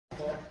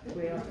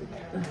We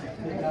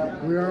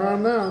are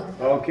on now.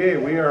 Okay,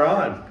 we are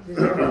on. Does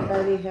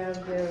everybody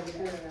have their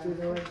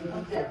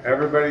devotion?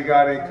 Everybody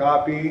got a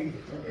copy?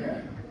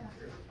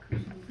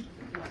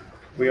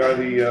 We are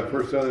the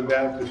First Southern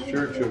Baptist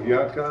Church of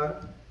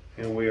Yucca,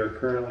 and we are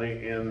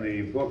currently in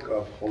the book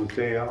of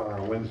Hosea on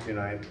our Wednesday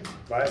night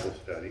Bible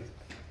study.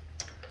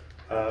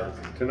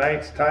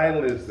 Tonight's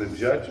title is The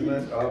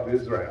Judgment of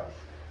Israel.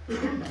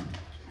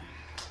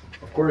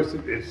 Of course,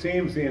 it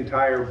seems the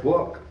entire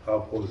book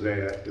of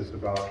Hosea is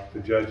about the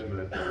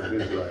judgment of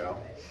Israel.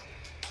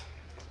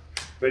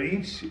 But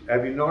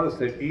have you noticed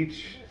that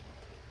each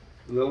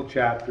little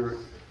chapter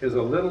is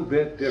a little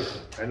bit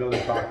different? I know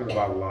they're talking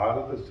about a lot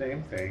of the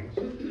same things,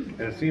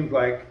 and it seems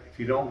like if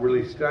you don't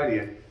really study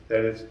it,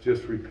 that it's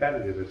just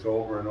repetitive. It's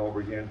over and over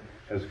again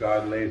as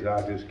God lays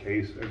out his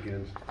case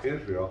against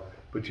Israel.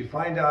 But you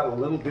find out a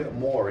little bit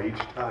more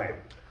each time,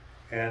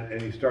 and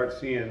you start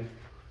seeing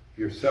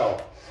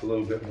yourself a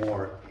little bit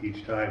more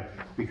each time.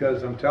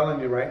 Because I'm telling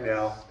you right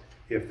now,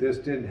 if this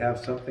didn't have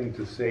something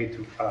to say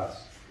to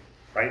us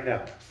right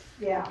now,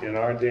 in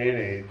our day and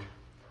age,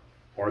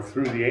 or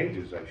through the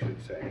ages, I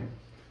should say,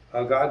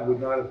 God would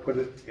not have put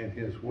it in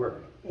his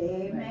word.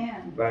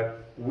 Amen.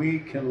 But we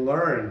can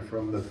learn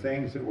from the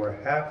things that were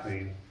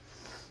happening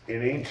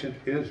in ancient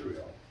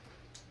Israel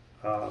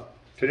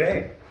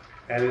today,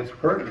 and it's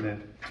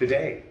pertinent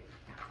today.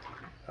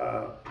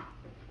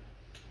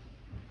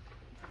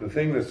 The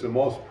thing that's the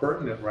most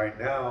pertinent right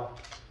now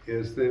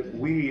is that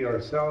we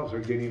ourselves are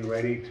getting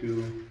ready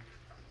to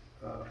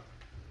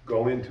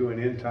go into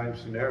an end-time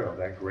scenario,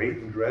 that great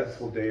and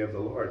dreadful day of the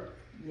Lord.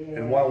 Yes.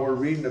 And while we're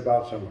reading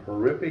about some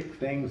horrific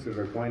things that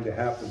are going to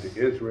happen to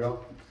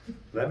Israel,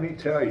 let me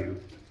tell you,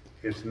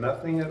 it's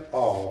nothing at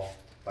all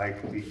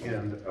like the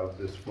end of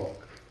this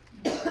book.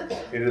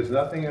 It is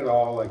nothing at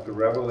all like the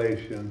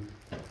revelation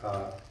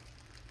that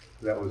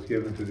was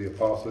given to the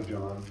Apostle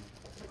John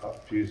of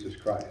Jesus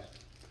Christ.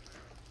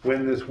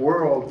 When this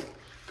world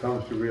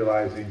comes to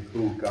realizing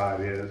who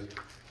God is,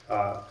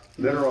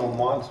 literal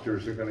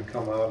monsters are going to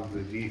come out of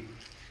the deep.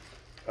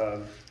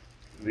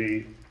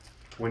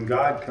 When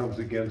God comes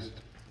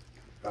against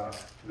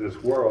this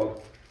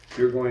world,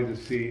 you're going to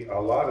see a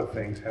lot of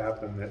things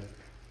happen that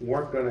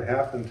weren't going to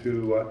happen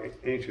to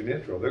ancient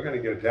Israel. They're going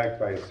to get attacked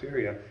by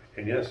Assyria,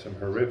 and yes, some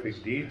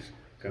horrific deeds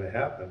going to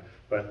happen,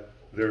 but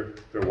their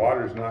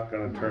water's not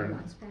going to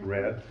turn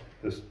red.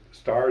 The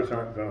stars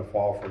aren't going to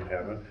fall from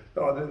heaven.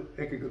 The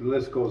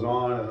list goes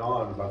on and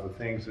on about the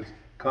things that's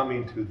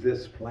coming to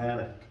this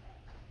planet.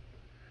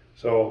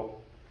 So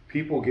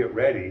people get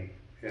ready,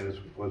 as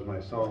was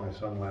my song I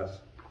sung last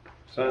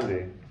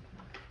Sunday.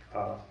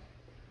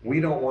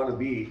 We don't want to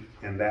be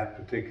in that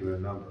particular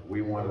number.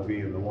 We want to be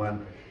in the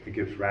one that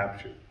gets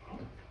raptured.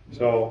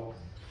 So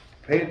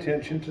pay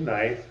attention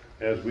tonight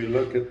as we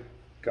look at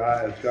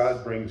God, as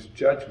God brings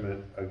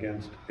judgment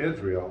against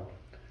Israel,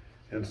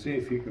 and see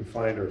if you can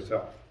find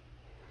ourselves.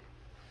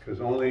 Because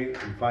only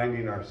in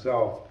finding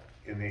ourselves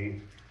in the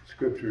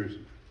scriptures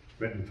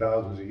written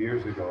thousands of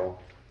years ago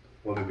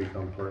will they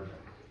become pertinent.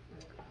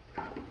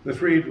 Let's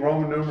read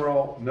Roman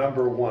numeral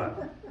number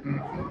 1.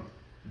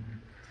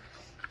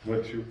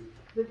 Look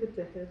at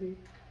the heavy.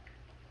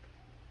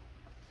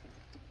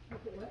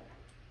 Look at what?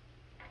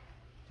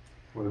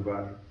 What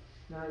about it?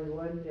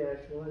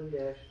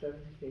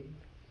 91-1-17.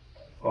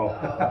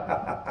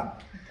 Oh.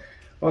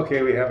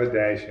 Okay, we have a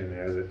dash in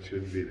there that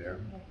should be there.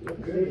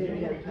 They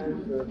didn't have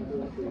time for a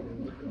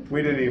proofreading.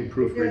 We didn't even It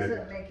proofread doesn't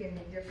it. make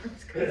any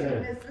difference because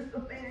it misses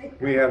so many.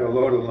 We had a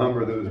load of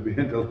lumber that was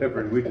being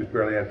delivered. We just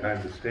barely had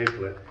time to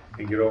staple it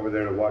and get over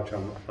there to watch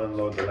them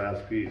unload the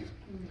last piece.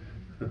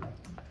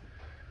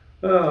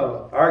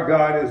 Oh, our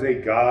God is a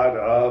God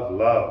of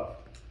love.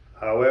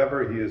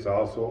 However, he is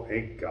also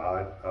a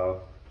God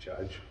of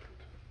judgment.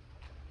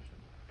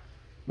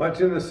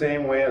 Much in the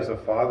same way as a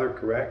father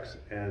corrects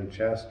and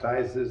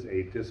chastises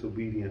a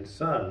disobedient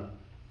son,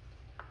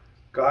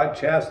 God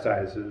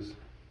chastises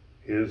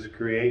his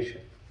creation.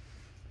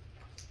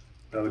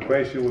 Now the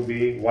question would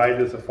be, why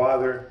does a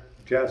father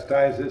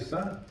chastise his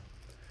son?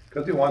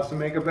 Because he wants to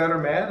make a better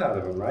man out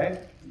of him, right?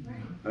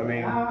 I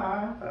mean,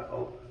 I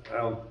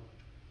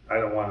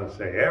don't want to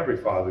say every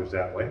father's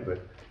that way,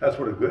 but that's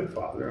what a good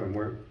father, and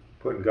we're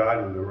putting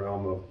God in the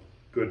realm of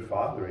good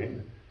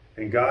fathering.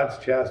 And God's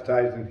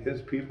chastising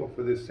his people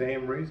for the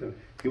same reason.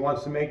 He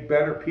wants to make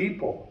better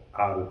people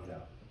out of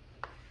them.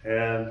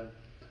 And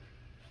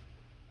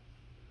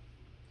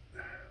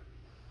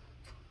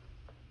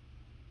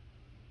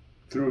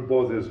through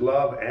both his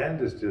love and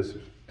his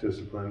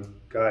discipline,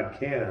 God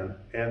can,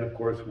 and of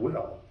course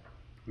will,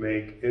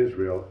 make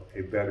Israel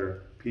a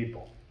better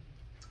people.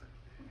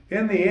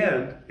 In the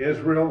end,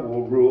 Israel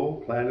will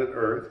rule planet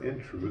Earth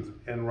in truth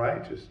and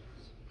righteousness.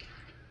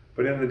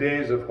 But in the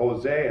days of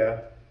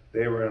Hosea,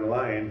 they were in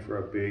line for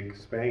a big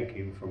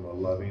spanking from a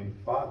loving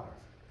father.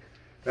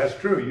 That's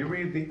true. You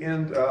read the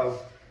end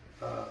of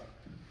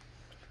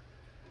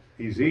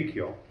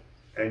Ezekiel,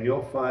 and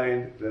you'll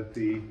find that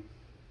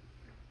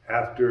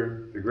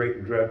after the great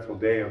and dreadful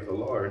day of the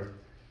Lord,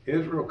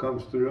 Israel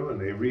comes through and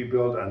they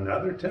rebuild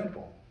another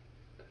temple.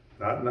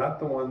 not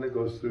the one that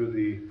goes through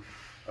the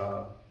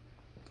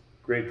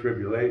Great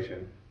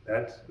Tribulation.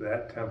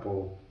 That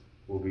temple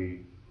will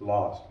be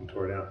lost and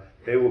torn down.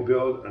 They will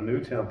build a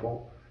new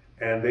temple,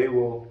 and they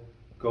will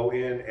go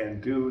in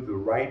and do the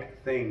right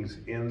things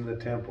in the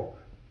temple.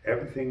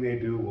 Everything they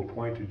do will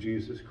point to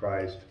Jesus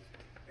Christ,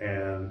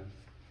 and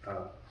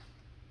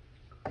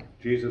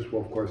Jesus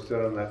will, of course, sit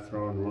on that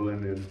throne,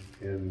 ruling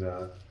in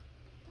the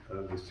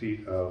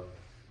seat of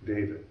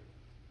David.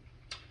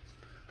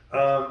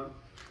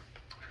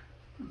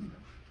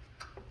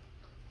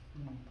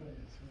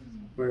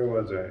 Where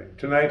was I?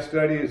 Tonight's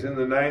study is in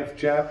the 9th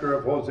chapter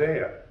of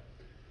Hosea,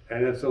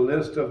 and it's a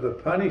list of the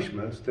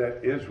punishments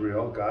that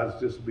Israel, God's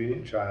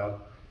disobedient child,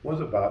 was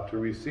about to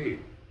receive.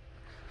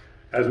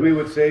 As we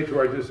would say to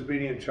our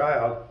disobedient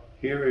child,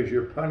 here is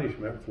your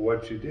punishment for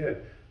what you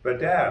did. But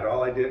Dad,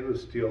 all I did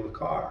was steal the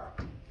car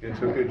and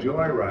took a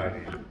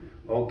joyriding.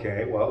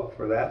 Okay, well,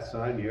 for that,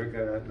 son, you're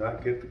going to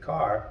not get the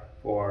car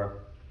for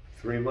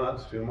 3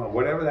 months, 2 months,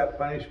 whatever that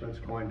punishment's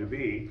going to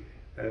be.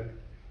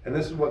 And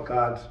this is what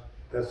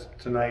that's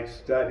tonight's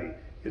study.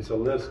 It's a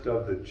list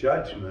of the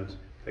judgments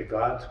that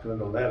God's going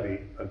to levy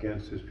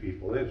against his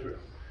people Israel.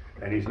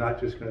 And he's not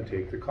just going to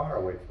take the car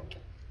away from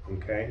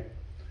them, okay?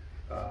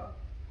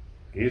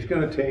 He's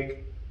going to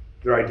take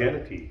their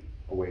identity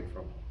away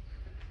from them.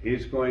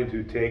 He's going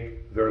to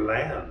take their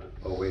land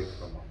away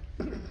from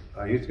them.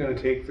 He's going to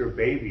take their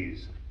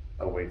babies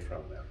away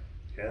from them.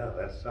 Yeah,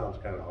 that sounds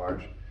kind of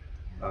harsh.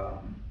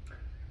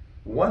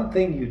 One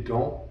thing you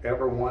don't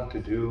ever want to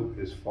do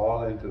is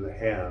fall into the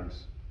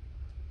hands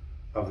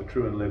of the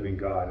true and living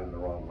God in the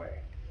wrong way.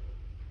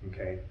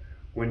 Okay?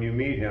 When you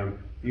meet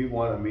him, you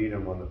want to meet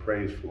him on the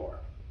praise floor.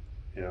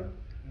 You know?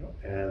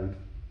 And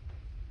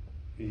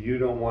you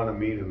don't want to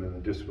meet him in the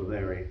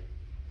disciplinary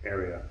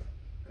area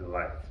in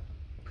life.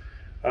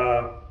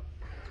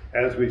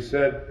 As we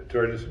said,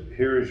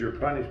 here is your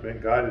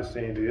punishment. God is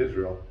saying to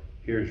Israel,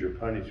 here's your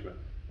punishment.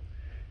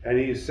 And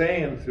he's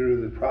saying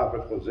through the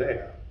prophet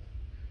Hosea.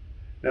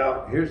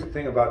 Now, here's the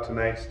thing about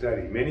tonight's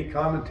study. Many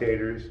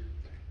commentators,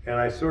 and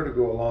I sort of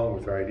go along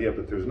with their idea,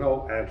 but there's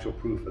no actual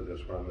proof of this,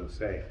 what I'm going to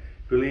say,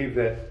 believe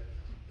that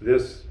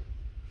this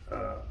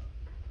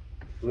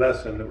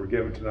lesson that we're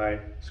given tonight,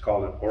 it's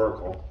called an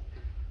oracle,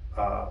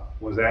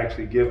 was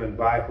actually given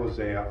by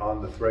Hosea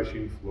on the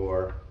threshing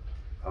floor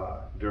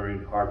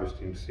during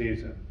harvesting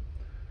season.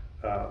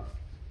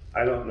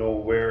 I don't know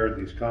where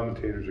these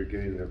commentators are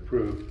getting their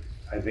proof.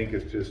 I think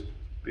it's just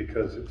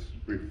because it's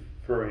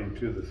referring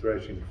to the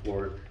threshing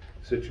floor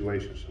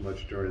situation so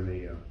much during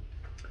the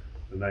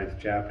 9th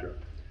chapter.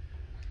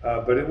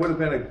 But it would have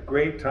been a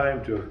great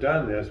time to have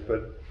done this,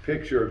 but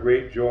picture a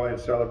great joy and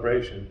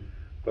celebration,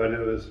 but it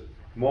was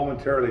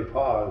momentarily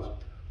paused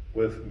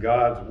with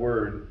God's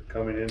word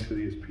coming into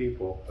these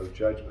people of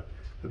judgment.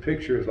 The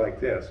picture is like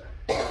this.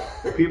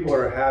 The people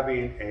are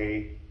having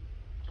a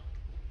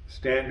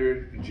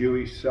standard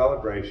Jewish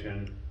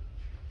celebration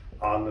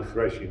on the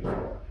threshing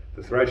floor.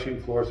 The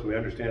threshing floor, so we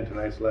understand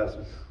tonight's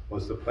lesson,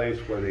 was the place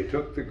where they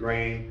took the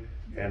grain,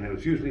 and it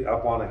was usually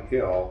up on a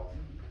hill,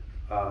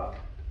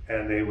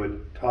 and they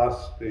would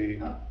toss the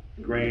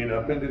grain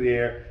up into the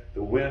air.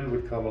 The wind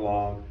would come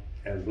along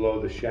and blow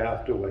the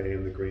shaft away,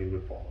 and the grain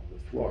would fall on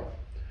the floor.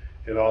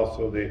 It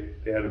also, they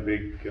had a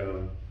big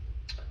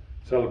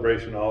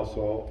celebration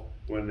also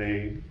when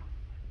they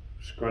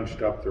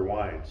scrunched up their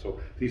wine. So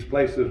these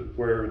places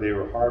where they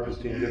were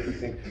harvesting different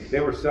things, they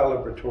were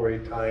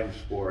celebratory times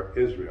for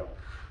Israel.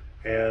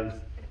 And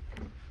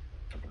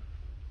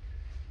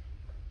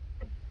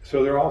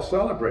so they're all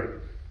celebrating.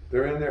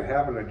 They're in there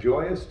having a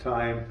joyous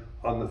time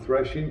on the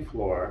threshing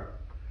floor.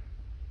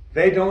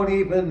 They don't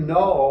even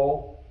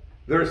know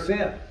their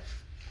sin,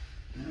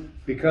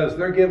 because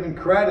they're giving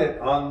credit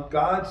on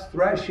God's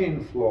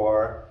threshing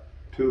floor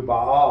to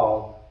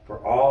Baal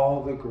for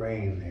all the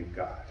grain they've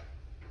got.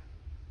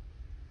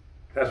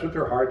 That's what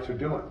their hearts are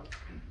doing,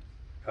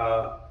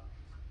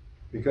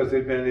 because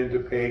they've been into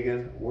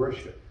pagan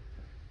worship.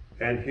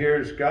 And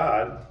here's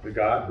God, the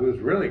God who is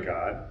really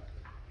God.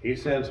 He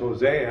sends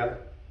Hosea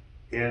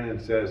in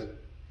and says,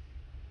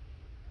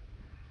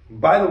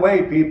 by the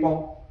way,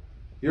 people,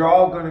 you're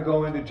all going to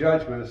go into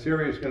judgment.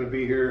 Assyria is going to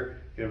be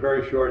here in a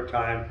very short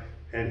time,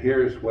 and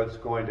here's what's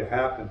going to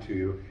happen to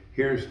you.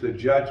 Here's the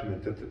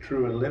judgment that the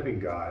true and living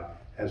God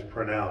has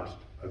pronounced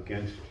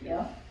against you.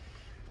 Yeah.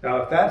 Now,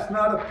 if that's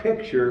not a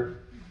picture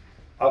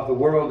of the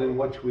world in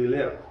which we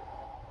live,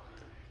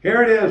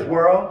 here it is,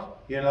 world,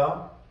 you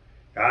know.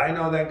 I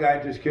know that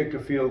guy just kicked a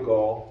field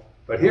goal,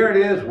 but here it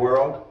is,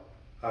 world.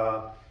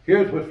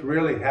 Here's what's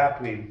really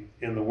happening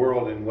in the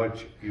world in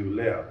which you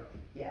live.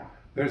 Yeah.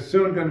 There's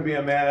soon going to be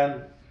a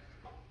man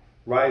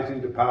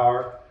rising to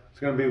power. It's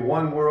going to be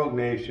one world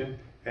nation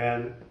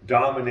and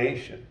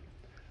domination.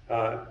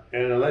 And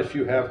unless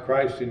you have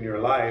Christ in your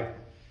life,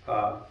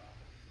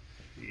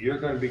 you're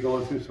going to be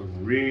going through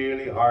some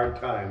really hard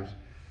times.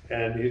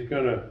 And he's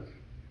going to,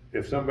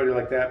 if somebody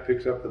like that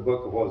picks up the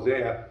book of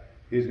Hosea,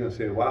 he's going to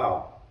say,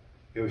 wow,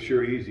 it was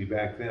sure easy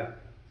back then.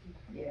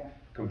 Yeah.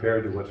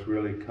 Compared to what's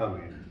really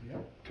coming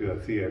to a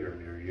theater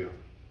near you.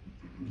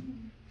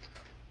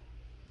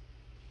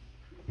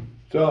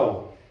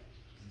 So,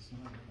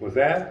 with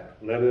that,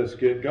 let us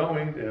get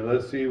going and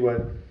let's see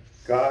what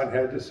God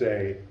had to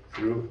say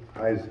through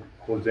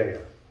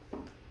Hosea.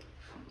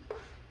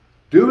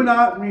 Do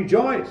not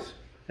rejoice,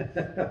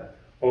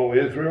 O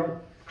Israel,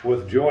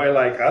 with joy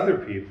like other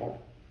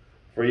people,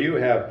 for you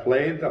have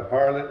played the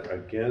harlot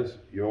against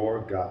your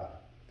God.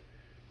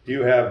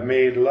 You have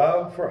made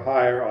love for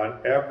hire on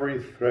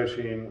every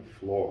threshing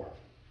floor.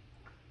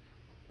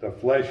 The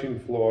threshing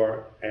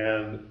floor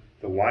and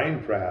the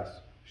winepress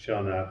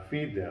shall not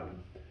feed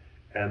them,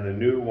 and the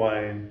new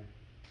wine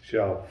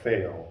shall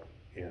fail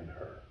in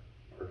her.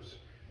 Verse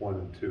 1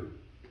 and 2.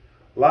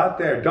 A lot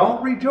there.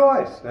 Don't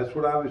rejoice. That's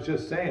what I was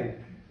just saying.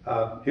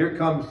 Here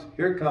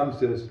comes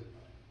this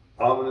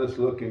ominous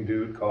looking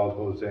dude called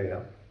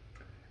Hosea.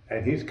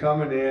 And he's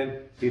coming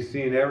in. He's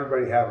seeing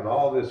everybody having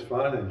all this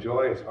fun and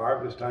joy. It's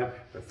harvest time.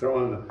 They're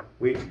throwing the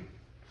wheat.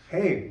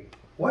 Hey,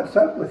 what's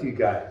up with you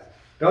guys?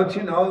 Don't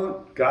you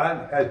know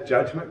God has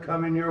judgment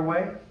coming your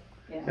way?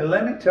 Yeah. And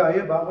let me tell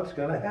you about what's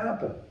going to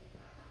happen.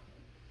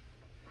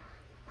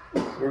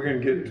 We're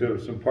going to get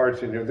to some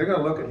parts in here. They're going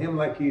to look at him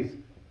like he's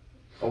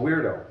a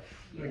weirdo.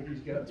 Like he's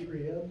got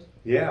 3 heads?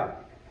 Yeah.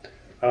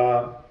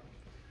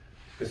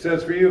 It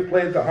says, for you have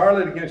played the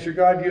harlot against your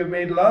God. You have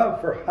made love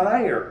for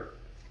hire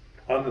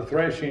on the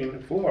threshing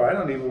floor. I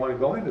don't even want to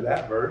go into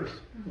that verse.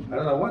 I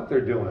don't know what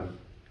they're doing,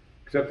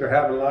 except they're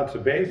having lots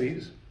of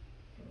babies.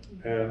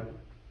 And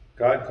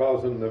God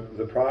calls them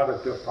the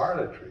product of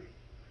harlotry.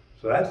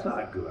 So that's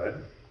not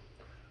good.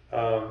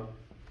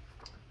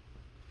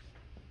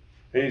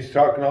 And he's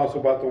talking also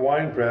about the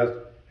winepress.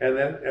 And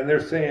they're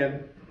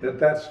saying that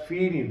that's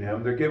feeding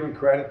them. They're giving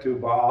credit to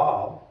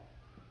Baal.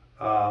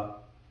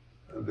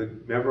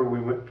 Remember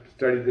we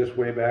studied this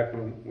way back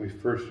when we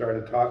first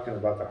started talking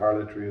about the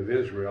harlotry of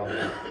Israel,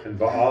 and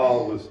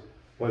Baal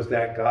was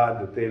that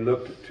god that they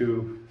looked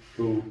to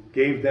who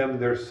gave them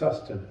their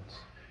sustenance.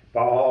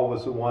 Baal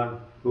was the one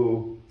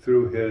who,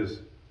 through his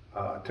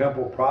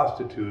temple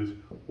prostitutes,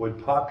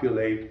 would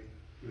populate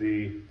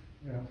the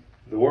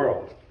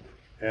world.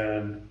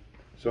 And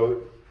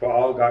so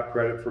Baal got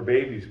credit for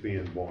babies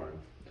being born.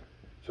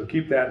 So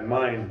keep that in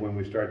mind when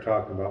we start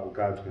talking about what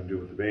God's going to do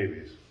with the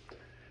babies.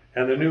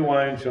 And the new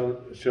wine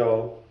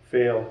shall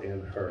fail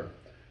in her.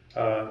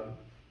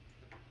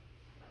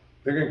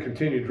 They're going to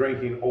continue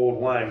drinking old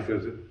wine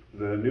because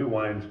the new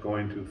wine's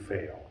going to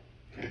fail.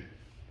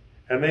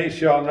 And they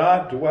shall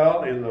not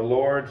dwell in the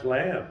Lord's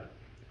land.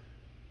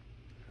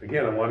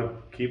 Again, I want to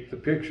keep the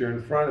picture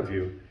in front of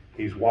you.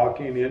 He's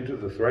walking into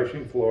the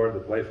threshing floor, the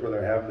place where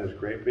they're having this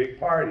great big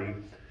party,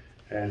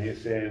 and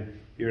he's saying,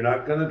 you're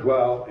not going to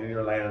dwell in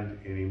your land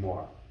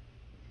anymore.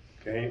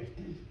 Okay?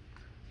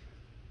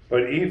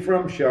 But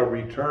Ephraim shall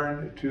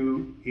return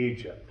to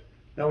Egypt.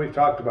 Now, we've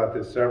talked about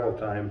this several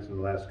times in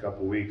the last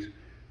couple of weeks.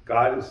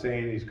 God is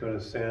saying he's going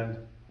to send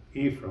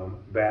Ephraim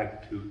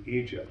back to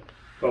Egypt.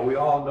 But we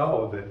all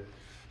know that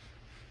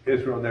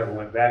Israel never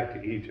went back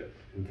to Egypt.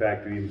 In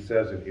fact, it even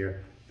says in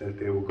here that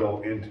they will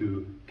go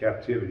into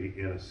captivity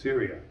in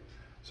Assyria.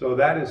 So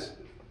that is,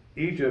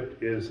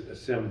 Egypt is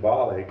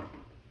symbolic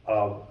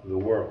of the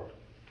world.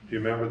 Do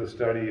you remember the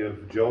study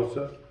of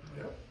Joseph?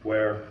 Yep.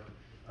 Where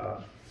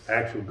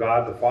actual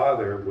God the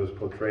Father was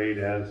portrayed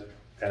as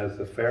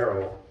the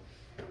Pharaoh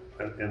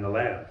in the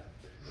land.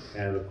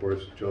 And of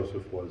course,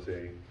 Joseph was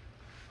a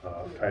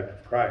type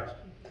of Christ.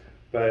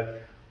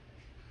 But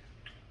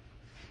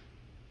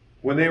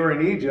when they were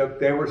in Egypt,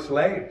 they were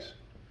slaves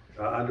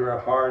under a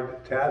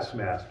hard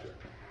taskmaster.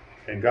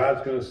 And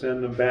God's going to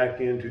send them back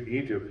into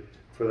Egypt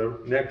for the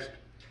next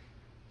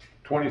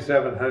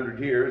 2,700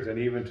 years, and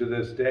even to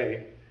this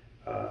day,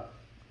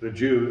 the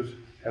Jews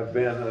have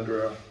been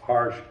under a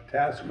harsh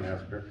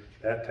taskmaster.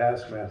 That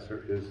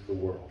taskmaster is the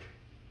world.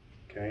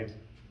 Okay?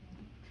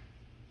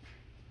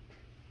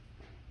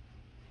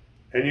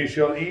 And you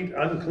shall eat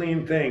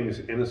unclean things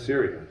in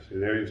Assyria. See,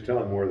 there he's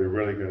telling them where they're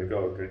really going to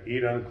go. They're going to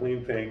eat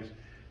unclean things.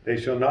 They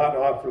shall not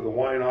offer the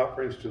wine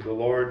offerings to the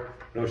Lord,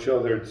 nor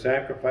shall their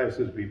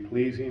sacrifices be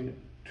pleasing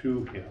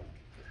to him.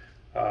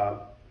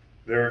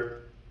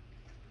 They're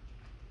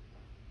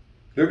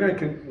going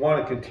to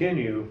want to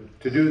continue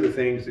to do the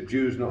things that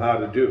Jews know how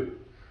to do.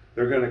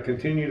 They're going to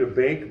continue to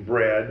bake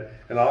bread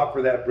and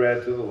offer that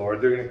bread to the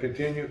Lord. They're going to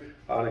continue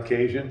on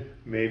occasion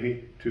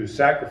maybe to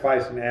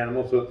sacrifice an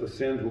animal so that the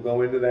sins will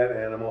go into that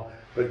animal.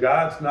 But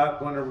God's not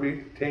going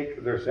to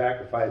take their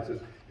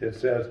sacrifices. It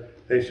says,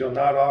 they shall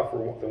not offer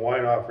the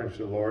wine offerings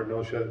to the Lord,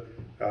 nor shall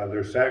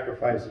their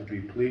sacrifices be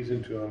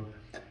pleasing to him.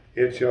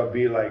 It shall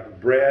be like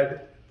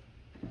bread,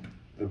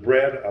 the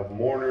bread of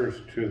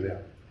mourners to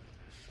them.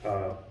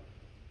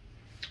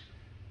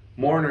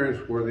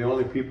 Mourners were the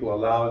only people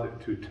allowed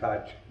to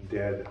touch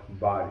dead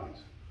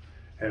bodies.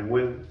 And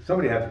when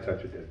somebody had to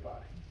touch a dead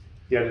body,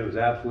 yet it was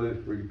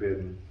absolutely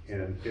forbidden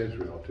in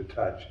Israel to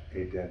touch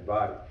a dead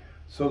body.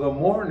 So the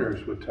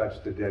mourners would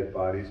touch the dead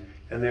bodies,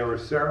 and they were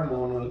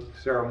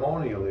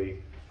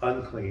ceremonially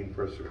unclean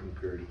for a certain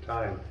period of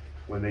time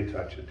when they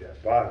touch a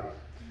dead body.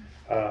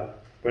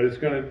 but it's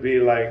going to be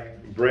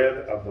like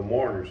bread of the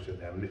mourners to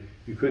them.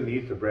 You couldn't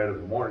eat the bread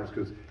of the mourners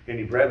because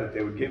any bread that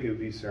they would give you would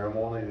be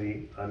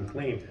ceremonially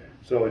unclean.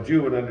 So a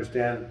Jew would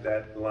understand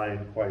that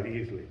line quite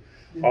easily.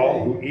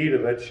 All who eat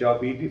of it shall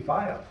be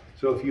defiled.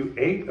 So if you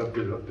ate of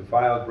the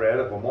defiled bread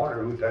of a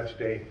mourner who touched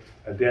a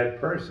dead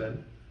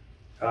person,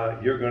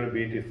 you're going to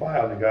be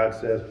defiled. And God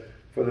says,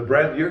 for the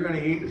bread you're going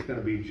to eat is going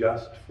to be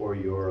just for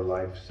your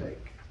life's sake.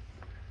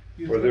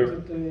 You For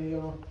think that they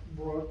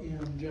brought in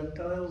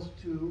Gentiles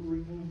to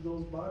remove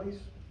those bodies?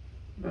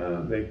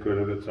 They could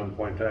have at some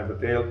point in time, but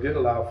they did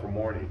allow for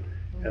mourning,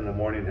 and the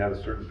mourning had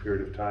a certain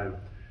period of time,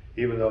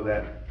 even though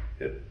I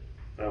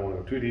don't want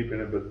to go too deep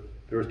in it, but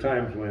there was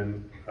times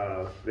when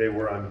they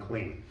were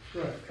unclean.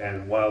 Right.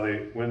 And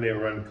when they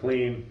were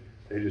unclean,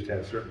 they just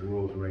had certain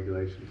rules and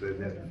regulations they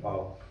had to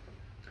follow.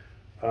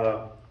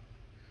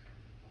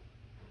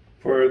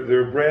 For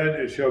their bread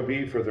it shall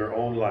be for their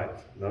own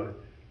life. Now,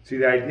 see,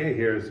 the idea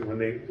here is that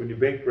when you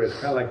bake bread, it's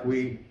kind of like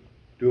we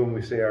do when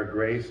we say our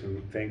grace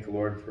and thank the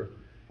Lord for.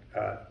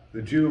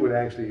 The Jew would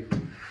actually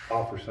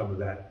offer some of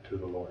that to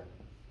the Lord,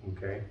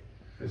 okay,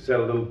 and set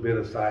a little bit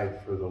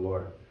aside for the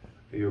Lord.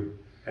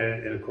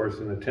 And of course,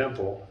 in the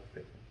temple,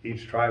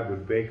 each tribe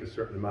would bake a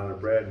certain amount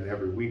of bread, and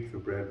every week the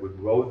bread would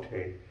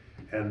rotate,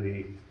 and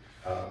the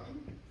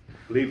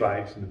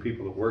Levites and the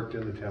people that worked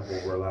in the temple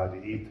were allowed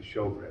to eat the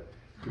showbread.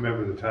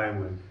 Remember the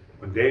time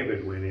when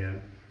David went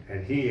in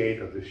and he ate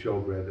of the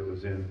showbread that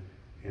was in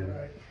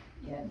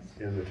Yes.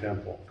 the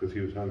temple because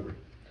he was hungry.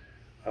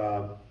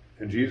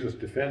 And Jesus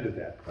defended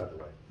that, by the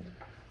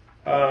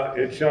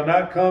way. It shall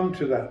not come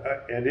to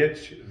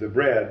the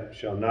bread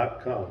shall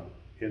not come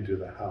into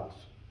the house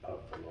of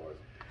the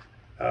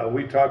Lord.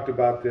 We talked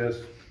about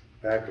this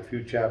back a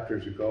few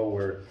chapters ago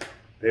where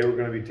they were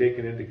going to be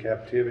taken into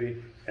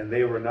captivity and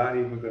they were not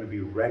even going to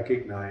be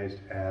recognized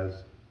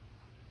as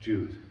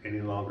Jews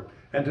any longer.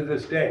 And to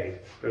this day,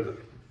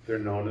 they're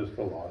known as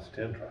the lost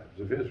 10 tribes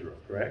of Israel,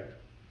 correct?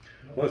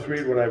 Let's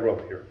read what I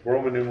wrote here.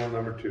 Roman numeral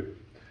number 2.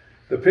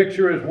 The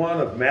picture is one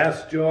of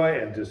mass joy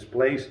and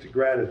displaced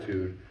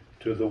gratitude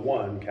to the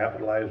one,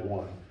 capitalized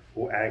one,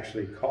 who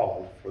actually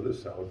called for the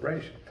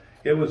celebration.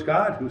 It was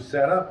God who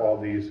set up all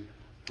these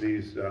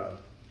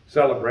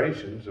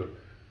celebrations of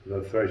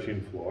the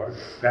threshing floor.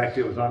 In fact,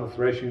 it was on the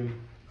threshing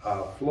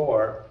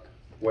floor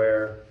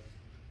where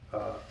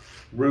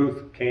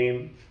Ruth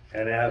came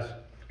and asked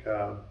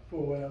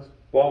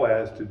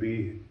Boaz to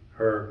be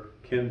her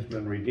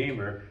kinsman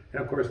redeemer.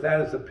 And of course,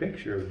 that is a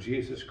picture of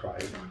Jesus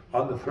Christ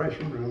on the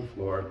threshing room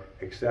floor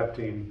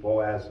accepting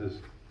Boaz's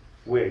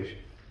wish,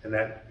 and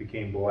that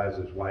became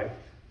Boaz's wife.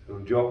 So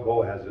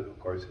Boaz, of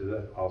course, is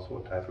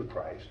also a type of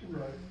Christ,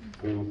 Right.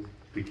 who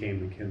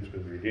became the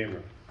kinsman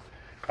redeemer.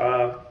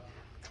 But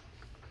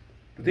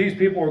these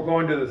people were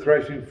going to the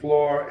threshing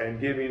floor and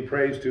giving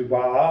praise to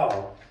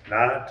Baal,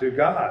 not to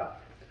God.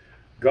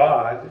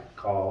 God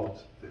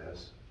calls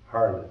this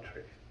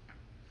harlotry,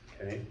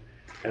 okay,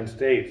 and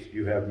states,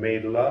 you have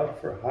made love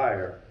for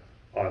hire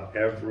on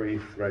every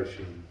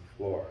threshing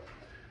floor.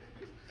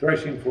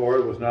 Threshing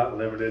floor was not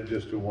limited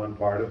just to one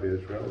part of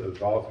Israel. It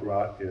was all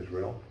throughout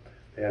Israel.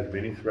 They had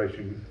many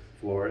threshing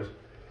floors,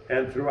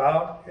 and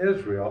throughout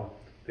Israel,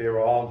 they were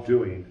all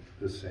doing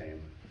the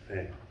same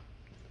thing.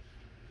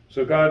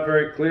 So God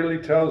very clearly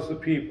tells the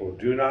people,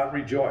 do not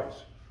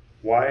rejoice.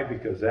 Why?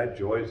 Because that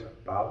joy is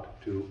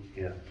about to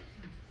end.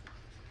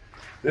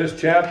 This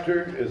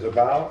chapter is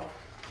about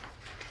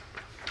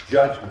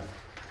judgment.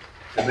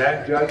 And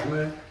that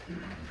judgment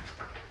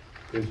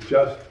is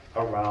just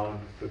around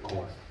the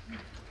corner.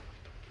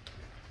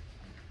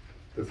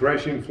 The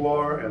threshing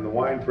floor and the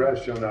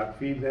winepress shall not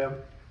feed them,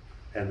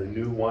 and the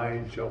new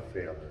wine shall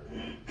fail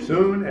her.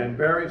 Soon and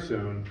very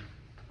soon,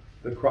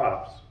 the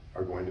crops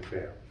are going to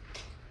fail.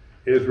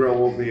 Israel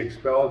will be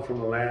expelled from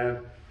the land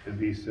and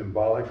be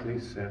symbolically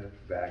sent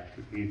back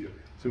to Egypt.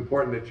 It's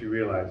important that you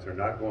realize they're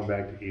not going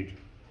back to Egypt.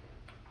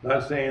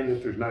 Not saying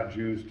that there's not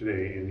Jews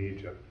today in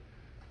Egypt.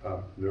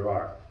 There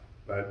are.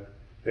 But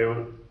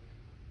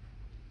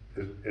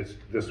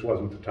this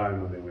wasn't the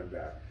time when they went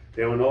back.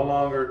 They will no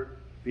longer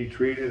be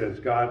treated as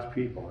God's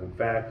people. In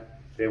fact,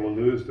 they will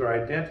lose their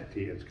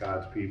identity as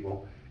God's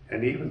people.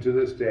 And even to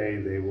this day,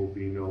 they will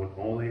be known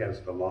only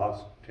as the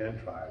lost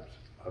 10 tribes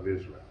of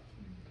Israel.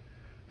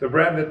 The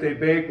bread that they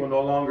bake will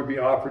no longer be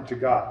offered to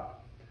God.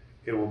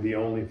 It will be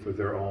only for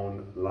their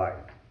own life.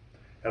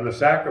 And the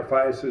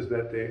sacrifices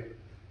that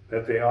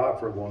they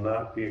offer will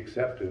not be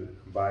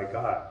accepted by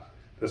God.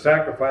 The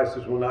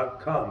sacrifices will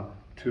not come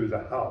to the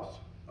house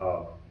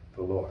of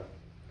the Lord.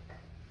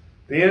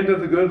 The end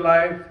of the good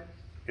life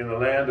in the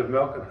land of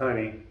milk and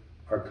honey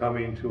are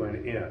coming to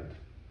an end.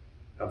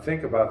 Now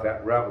think about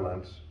that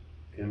relevance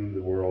in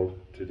the world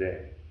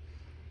today.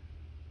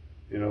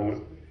 You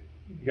know,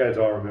 you guys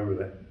all remember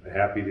the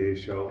Happy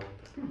Days show?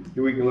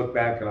 We can look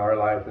back in our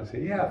life and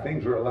say, yeah,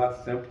 things were a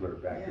lot simpler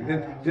back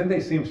then. Didn't they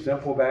seem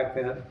simple back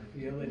then?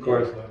 Yeah, Of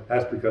course,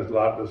 that's because a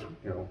lot of us,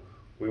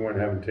 we weren't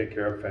having to take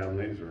care of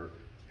families or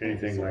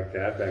anything like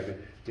that back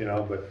then,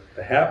 but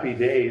the happy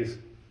days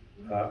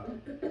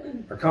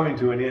are coming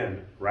to an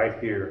end right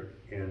here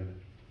in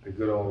the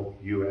good old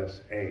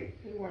USA.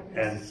 They weren't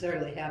And-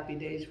 necessarily happy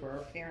days for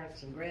our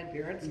parents and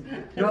grandparents.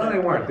 No, they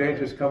weren't. They had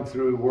just come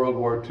through World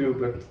War II,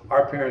 but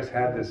our parents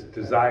had this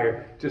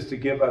desire just to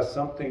give us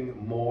something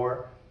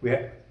more.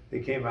 They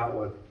came out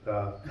with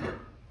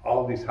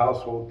all these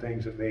household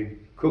things that made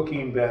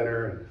cooking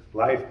better and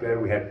life better.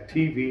 We had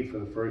TV for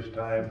the first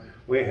time.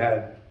 We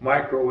had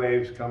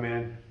microwaves come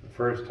in the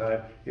first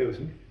time. It was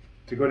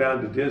to go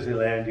down to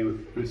Disneyland.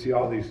 You would see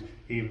all these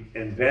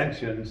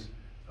inventions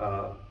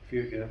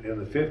in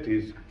the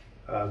 50s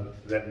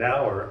that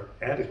now are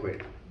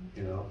antiquated,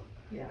 you know.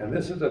 Yeah. And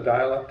this is a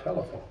dial-up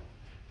telephone.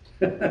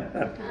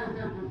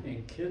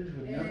 And kids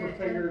would never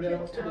figure it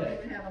out Kids don't today.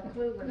 even have a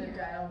clue when they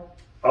dial.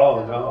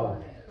 Oh,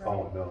 no.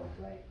 Oh, no.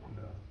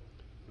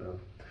 No.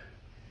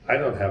 I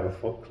don't have a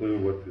clue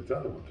what these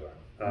other ones are.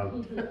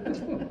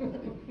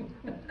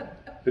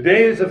 The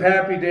days of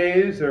happy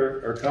days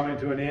are coming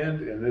to an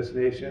end in this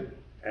nation,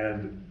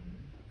 and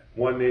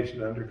one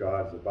nation under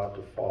God is about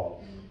to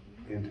fall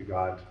into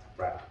God's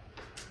wrath.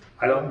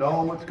 I don't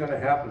know what's going to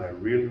happen. I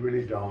really,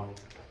 really don't.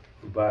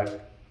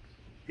 But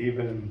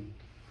even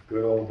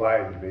good old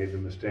Biden made the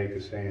mistake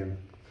of saying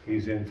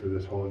he's in for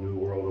this whole new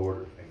world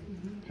order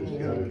thing just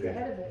the other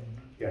day.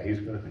 Yeah, he's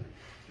going to,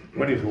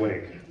 when he's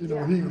awake. You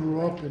know, he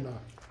grew up in a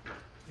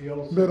He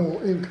also,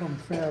 middle income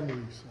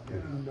family, so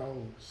Yeah. he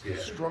knows Yeah. the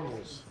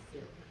struggles.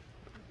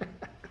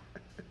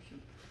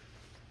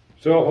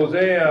 So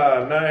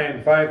Hosea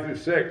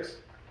 9:5-6,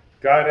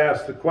 God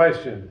asked the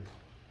question,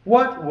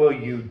 what will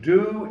you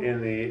do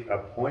in the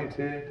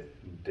appointed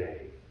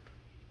day?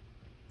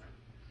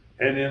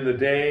 And in the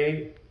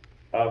day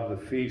of the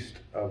feast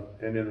of,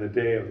 and in the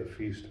day of the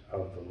feast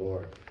of the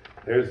Lord.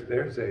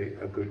 There's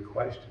a good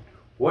question.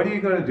 What are you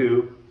going to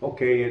do?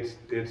 Okay,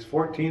 it's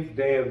 14th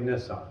day of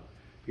Nisan.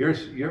 You're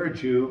a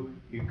Jew.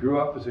 You grew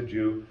up as a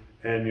Jew,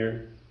 and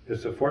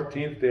it's the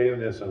 14th day of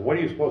Nisan. What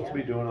are you supposed to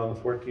be doing on the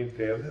 14th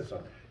day of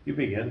Nisan? You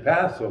begin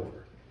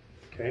Passover.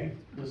 Okay,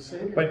 the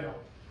Seder but meal.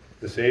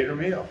 the Seder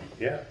meal.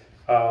 Yeah.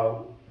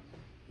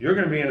 You're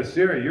going to be in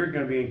Assyria. You're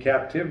going to be in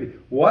captivity.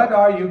 What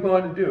are you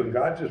going to do? And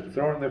God just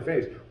thrown in their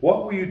face.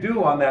 What will you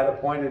do on that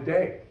appointed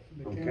day?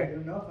 They Okay.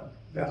 can't do nothing.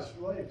 They're Yeah.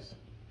 slaves.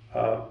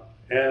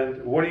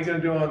 And what are you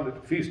going to do on the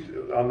feast,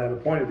 on that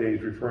appointed day?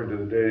 He's referring to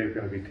the day you're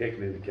going to be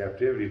taken into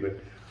captivity. But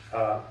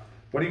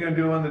what are you going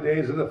to do on the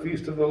days of the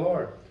feast of the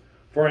Lord?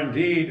 For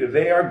indeed,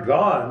 they are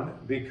gone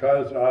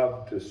because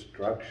of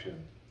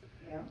destruction.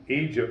 Yeah.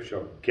 Egypt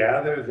shall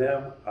gather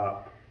them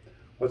up.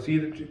 What's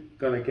Egypt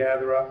going to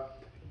gather up?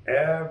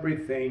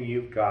 Everything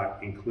you've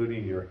got,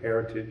 including your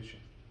heritage.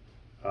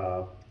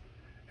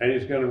 And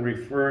he's going to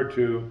refer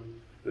to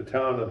the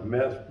town of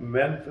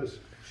Memphis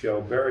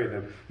shall bury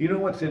them. You know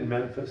what's in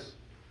Memphis?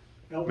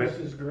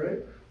 Elvis's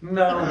grave.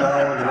 No,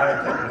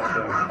 not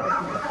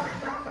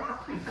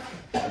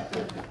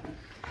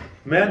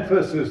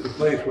Memphis is the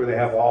place where they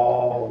have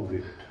all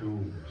the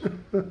tombs,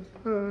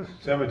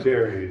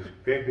 cemeteries,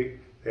 big,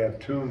 they have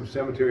tombs,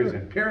 cemeteries,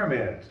 and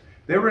pyramids.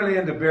 They're really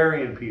into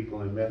burying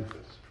people in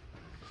Memphis,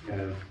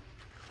 and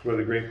where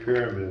the great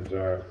pyramids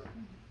are.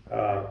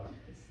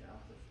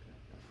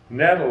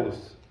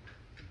 Nettles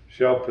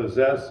shall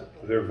possess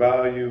their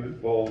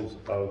valuables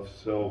of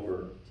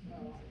silver,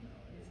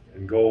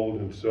 and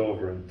gold and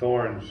silver, and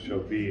thorns shall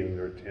be in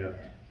their tent.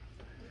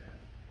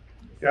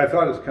 Yeah, I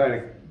thought it's kind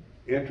of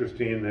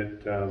interesting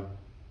that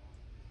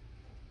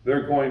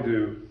they're going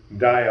to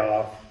die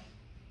off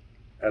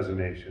as a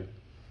nation.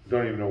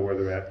 Don't even know where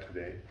they're at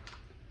today.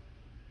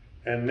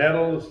 And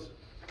nettles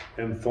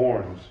and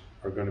thorns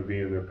are going to be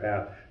in their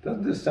path.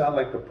 Doesn't this sound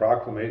like the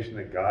proclamation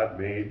that God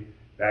made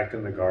back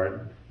in the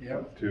garden?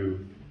 Yep.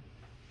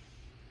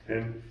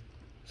 And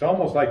it's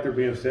almost like they're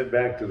being sent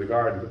back to the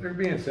garden, but they're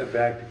being sent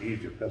back to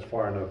Egypt. That's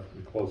far enough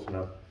and close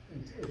enough.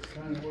 It's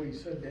kind of what he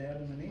said to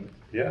Adam and Eve.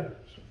 Yeah,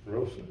 it's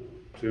real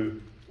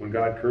to when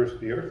God cursed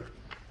the earth.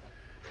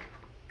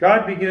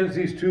 God begins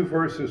these two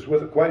verses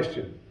with a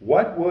question.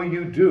 What will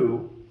you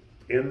do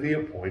in the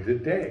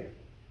appointed day?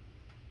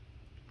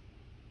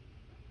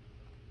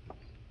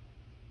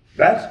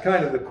 That's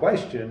kind of the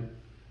question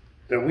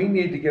that we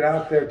need to get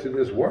out there to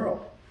this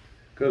world,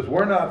 because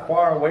we're not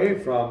far away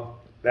from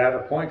that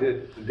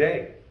appointed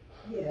day.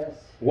 Yes.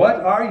 What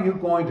are you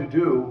going to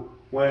do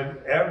when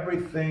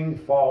everything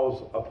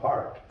falls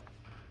apart?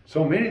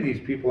 So many of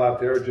these people out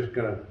there are just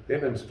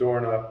they've been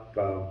storing up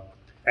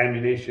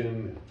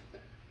ammunition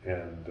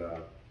and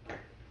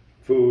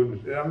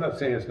food. I'm not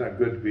saying it's not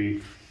good to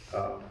be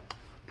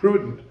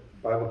prudent.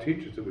 The Bible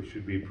teaches that we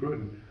should be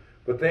prudent.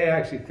 But they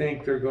actually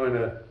think they're going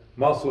to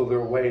muscle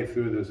their way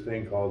through this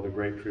thing called the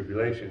Great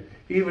Tribulation,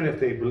 even if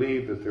they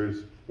believe that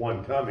there's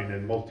one coming,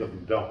 and most of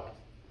them don't.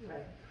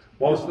 Right.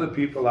 Most of the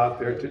people out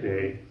there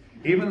today,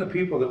 even the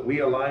people that we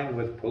align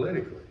with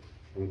politically,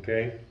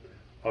 okay,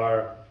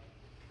 are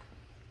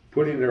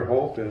putting their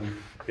hope in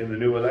the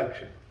new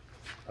election.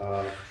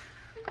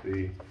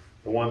 The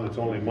one that's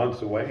only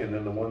months away, and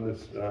then the one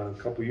that's a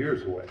couple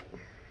years away.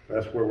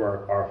 That's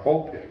where our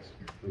hope is,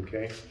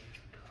 okay?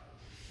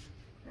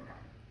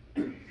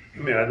 I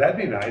mean, that'd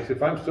be nice.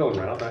 If I'm still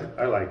around,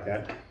 I like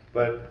that.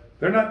 but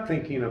they're not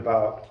thinking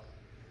about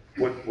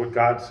what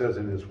God says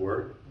in His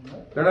Word.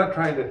 They're not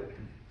trying to,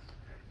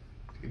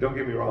 don't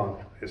get me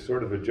wrong, it's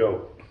sort of a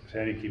joke.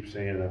 Sandy keeps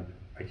saying,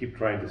 I keep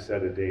trying to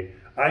set a date.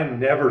 I'm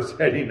never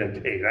setting a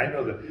date. I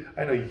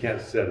know you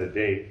can't set a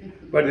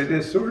date, but it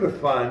is sort of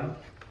fun,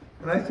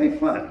 and I say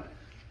fun,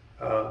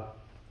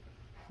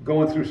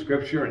 going through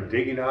Scripture and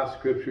digging out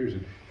Scriptures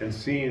and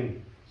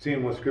seeing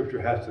what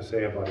Scripture has to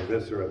say about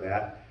this or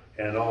that,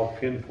 and all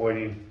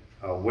pinpointing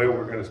where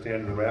we're going to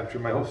stand in the rapture.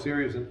 My whole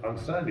series on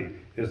Sunday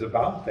is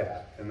about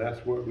that, and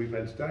that's what we've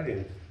been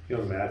studying. You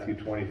know, the Matthew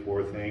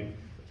 24 thing.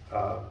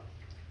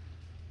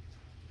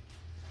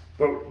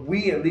 But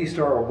we at least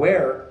are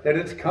aware that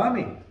it's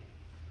coming.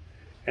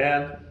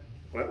 And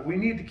we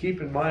need to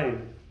keep in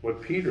mind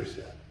what Peter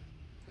said.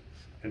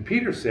 And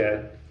Peter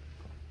said,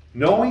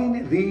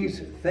 knowing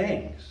these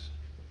things,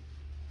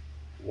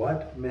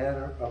 what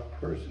manner of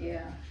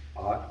person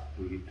ought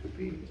we to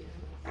be?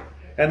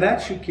 And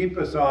that should keep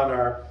us on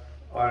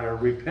our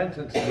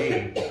repentance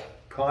knees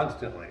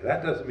constantly.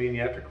 That doesn't mean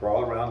you have to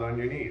crawl around on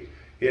your knees.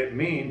 It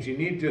means you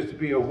need just to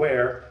be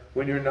aware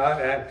when you're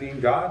not acting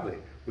godly.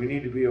 We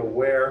need to be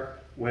aware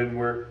when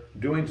we're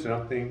doing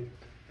something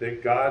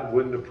that God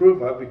wouldn't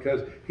approve of,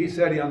 because He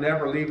said He'll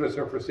never leave us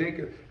or forsake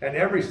us. And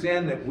every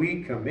sin that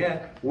we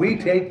commit, we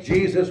take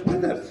Jesus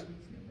with us.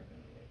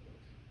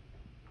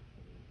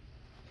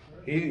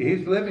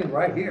 He's living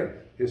right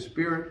here. His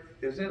Spirit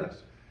is in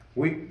us.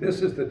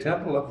 This is the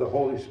temple of the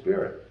Holy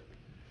Spirit.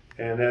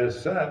 And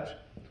as such,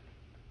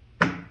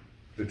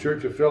 the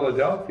Church of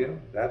Philadelphia,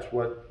 that's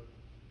the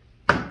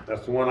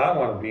one I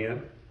want to be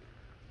in.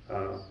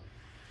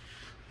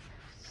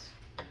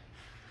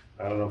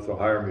 I don't know if they'll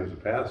hire me as a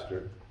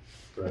pastor,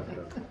 but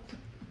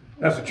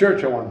that's the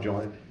church I want to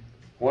join.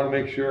 I want to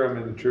make sure I'm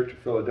in the Church of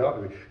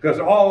Philadelphia,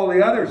 because all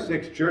the other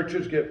 6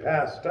 churches get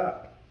passed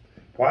up.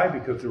 Why?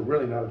 Because they're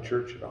really not a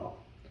church at all.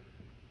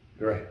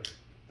 They're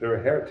a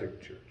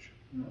heretic church.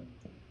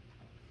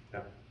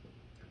 Yeah.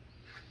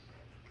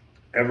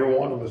 Every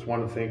one of us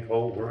want to think,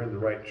 oh, we're in the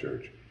right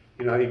church.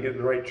 You know how you get in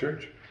the right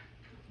church?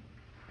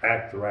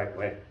 Act the right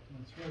way.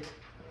 That's right.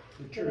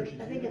 The But church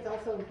I think it's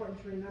also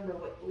important to remember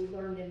what we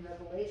learned in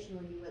Revelation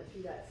when you went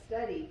through that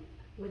study,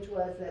 which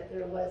was that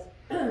there was,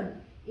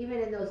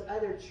 even in those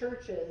other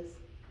churches,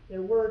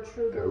 there were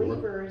true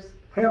believers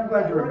Hey, I'm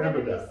glad that you were going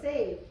remember to that. be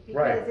saved.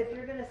 Right. Because if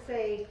you're going to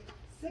say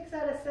 6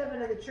 out of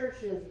 7 of the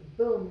churches,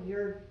 boom,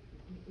 you're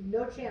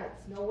no chance,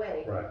 no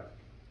way. Right.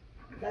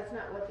 That's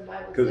not what the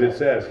Bible says. Because it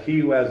says, he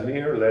who has an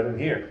ear, let him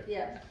hear.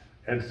 Yeah.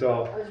 And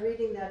so I was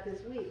reading that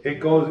this week. it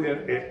goes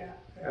in.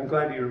 I'm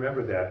glad you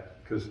remember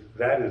that, because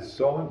that is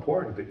so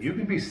important, that you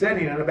can be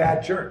sitting in a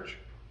bad church.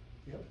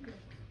 Yep.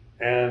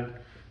 And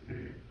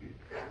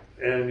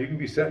you can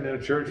be sitting in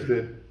a church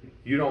that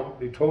you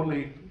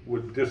totally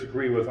would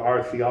disagree with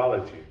our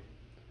theology.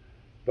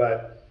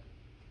 But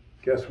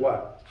guess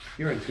what?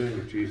 You're in tune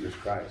with Jesus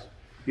Christ.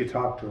 You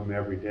talk to Him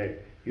every day.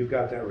 You've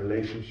got that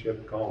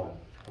relationship going,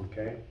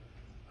 okay?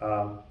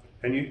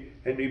 And you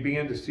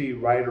begin to see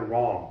right or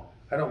wrong.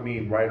 I don't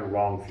mean right or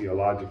wrong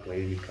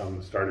theologically, and you come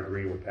and start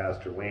agreeing with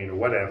Pastor Wayne or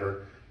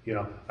whatever. You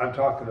know, I'm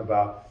talking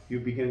about you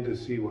begin to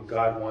see what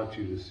God wants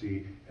you to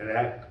see and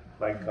act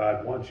like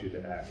God wants you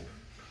to act.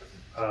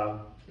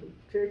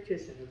 Church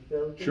isn't a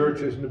building.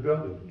 Church isn't a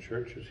building.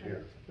 Church is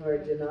here. Or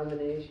a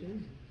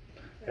denomination.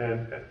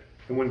 And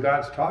when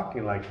God's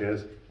talking like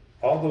this,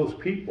 all those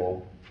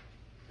people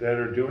that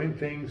are doing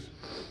things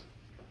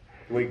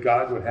the way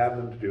God would have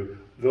them to do,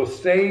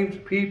 those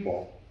saved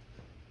people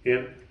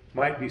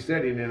might be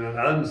sitting in an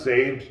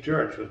unsaved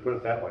church. Let's put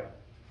it that way.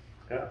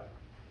 Yeah.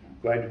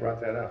 Glad you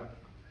brought that up.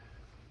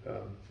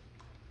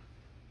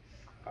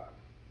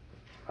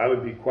 I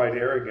would be quite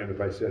arrogant if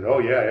I said, oh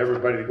yeah,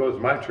 everybody that goes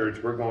to my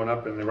church, we're going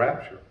up in the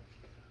rapture.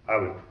 I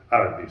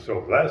would be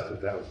so blessed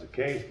if that was the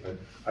case, but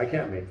I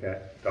can't make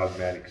that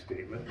dogmatic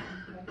statement.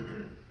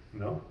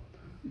 No.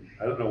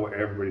 I don't know where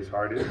everybody's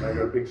heart is. I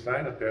got a big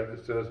sign up there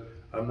that says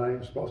I'm not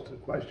even supposed to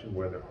question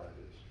where their heart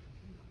is.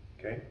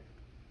 Okay?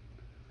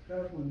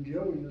 That's when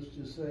Joe used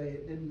to say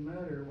it didn't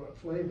matter what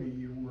flavor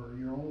you were,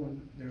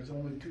 there's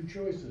only 2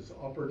 choices,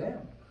 up or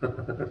down.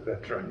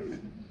 That's right.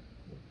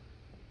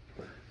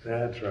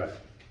 That's right.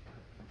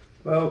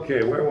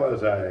 Okay, where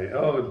was I?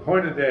 Oh, the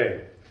point of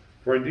day.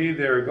 For indeed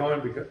they are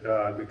going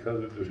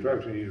because of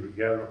destruction you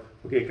gather.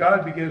 Okay,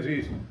 God begins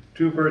these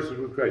 2 verses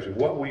with question.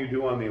 What will you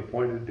do on the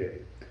appointed day?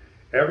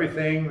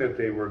 Everything that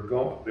they were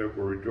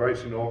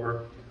rejoicing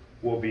over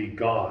will be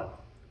gone.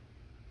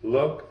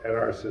 Look at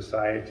our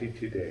society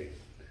today.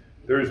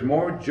 There's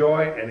more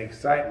joy and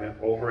excitement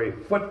over a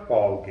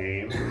football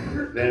game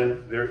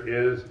than there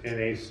is in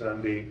a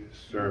Sunday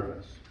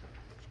service.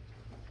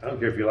 I don't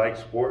care if you like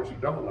sports or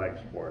don't like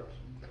sports.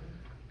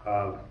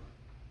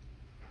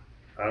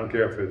 I don't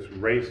care if it's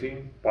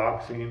racing,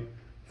 boxing,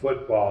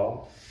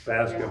 football,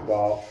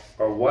 basketball,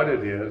 or what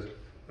it is.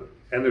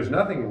 And there's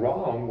nothing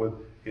wrong with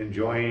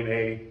enjoying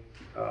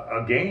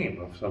a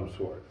game of some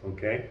sort,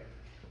 okay?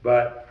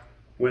 But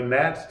when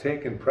that's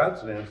taken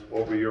precedence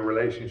over your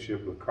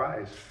relationship with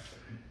Christ,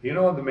 You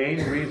know the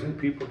main reason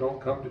people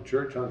don't come to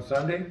church on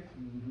Sunday?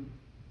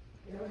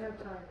 They don't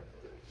have time.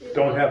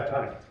 Don't have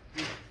time.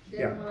 They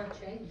Yeah. don't wanna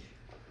change.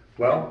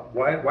 Well,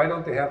 why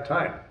don't they have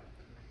time?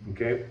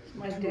 Okay?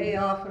 My day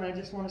off and I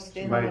just want to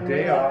stand My there and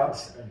day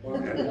relax.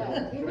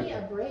 Yeah, give me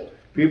a break.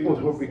 People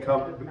will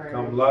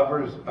become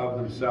lovers of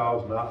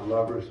themselves, not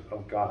lovers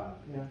of God.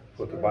 Yeah.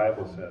 What the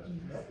Bible says.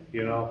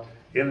 You know,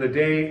 in the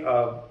day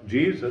of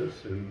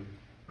Jesus, and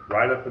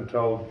right up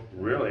until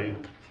really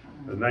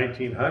the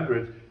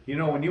 1900s, you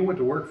know, when you went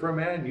to work for a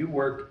man, you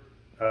worked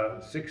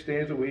 6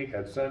 days a week,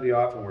 had Sunday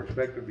off, and were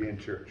expected to be in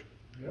church.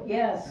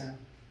 Yes.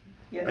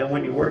 And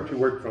when you worked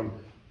from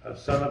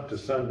sun up to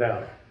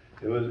sundown.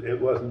 It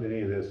wasn't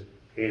any of this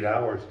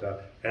 8-hour stuff.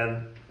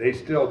 And they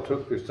still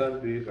took their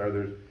Sundays, or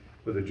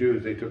with the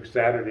Jews, they took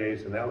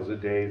Saturdays, and that was a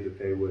day that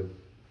they would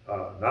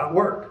not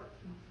work.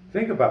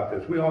 Think about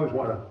this. We always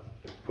want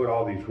to put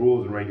all these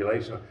rules and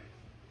regulations.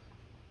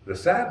 The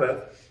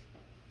Sabbath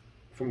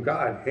from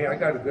God, hey, I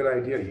got a good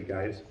idea, you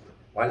guys.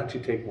 Why don't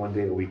you take one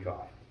day a week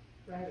off?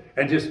 Right.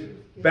 And just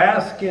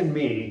bask in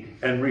me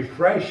and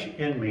refresh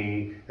in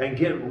me and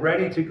get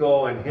ready to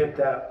go and hit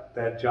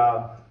that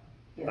job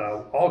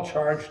all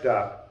charged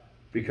up,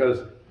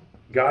 because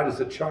God is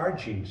a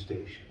charging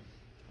station.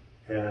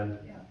 And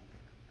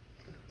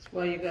That's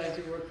why you guys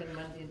are working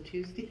Monday and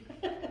Tuesday.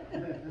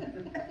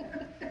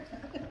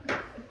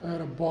 I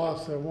had a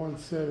boss that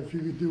once said, if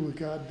you could do what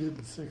God did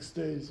in 6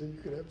 days, then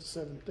you could have the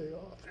 7th day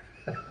off.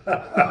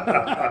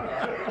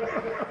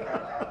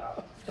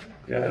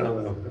 yeah, I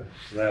don't know if it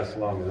lasts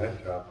long in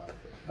that job.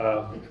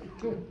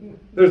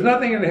 There's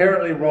nothing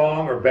inherently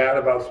wrong or bad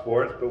about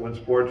sports, but when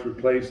sports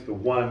replace the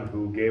one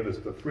who gave us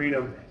the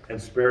freedom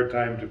and spare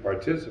time to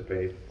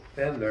participate,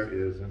 then there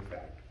is, in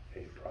fact,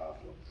 a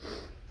problem.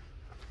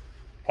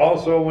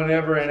 Also,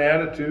 whenever an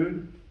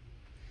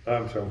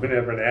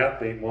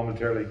athlete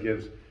momentarily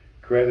gives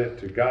credit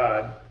to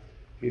God,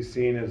 he's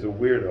seen as a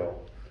weirdo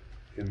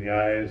in the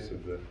eyes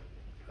of the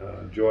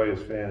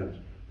joyous fans.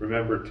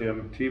 Remember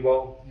Tim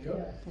Tebow?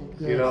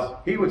 You know,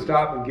 he would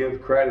stop and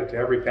give credit to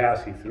every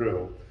pass he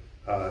threw,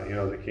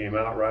 that came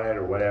out right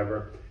or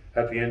whatever.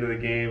 At the end of the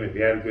game, if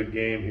he had a good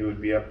game, he would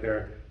be up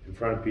there in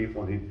front of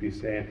people and he'd be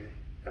saying,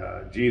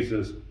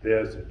 Jesus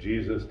this and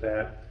Jesus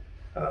that.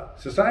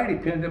 Society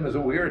pinned him as a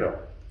weirdo,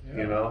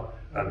 you know.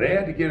 They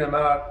had to get him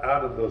out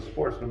of those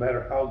sports no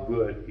matter how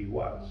good he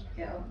was.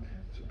 Yeah.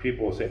 So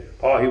people will say,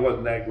 oh, he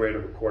wasn't that great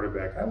of a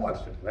quarterback. I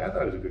watched him play. I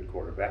thought he was a good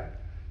quarterback.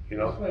 You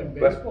know, playing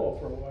but- baseball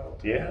for a while.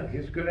 yeah,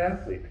 he's a good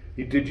athlete.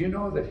 Did you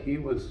know that he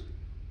was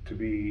to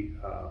be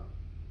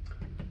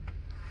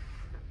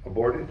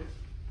aborted?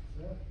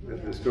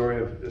 The story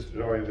of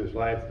his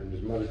life, and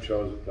his mother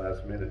chose it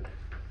last minute.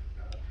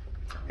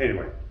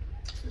 Anyway,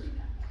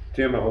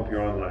 Tim, I hope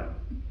you're online.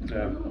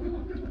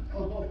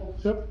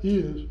 Yep, he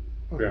is.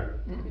 Yeah.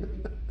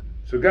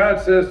 So God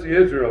says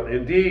to Israel,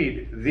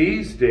 indeed,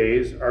 these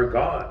days are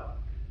gone.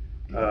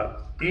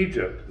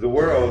 Egypt, the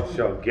world,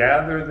 shall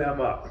gather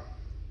them up.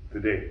 The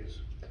days.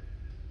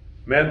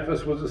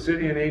 Memphis was a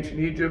city in ancient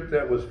Egypt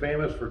that was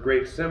famous for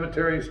great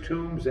cemeteries,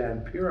 tombs,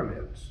 and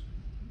pyramids.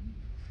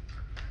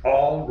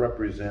 All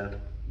represent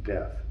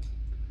death.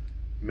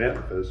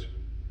 Memphis,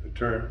 the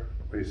term,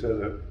 where he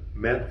says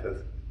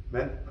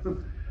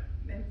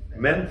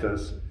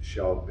Memphis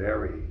shall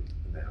bury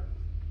them.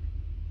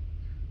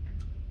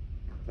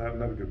 Not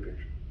a good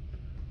picture.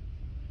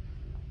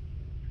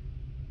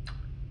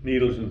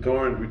 Needles and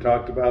thorns, we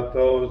talked about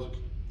those,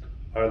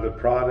 are the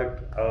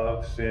product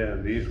of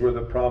sin. These were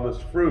the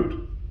promised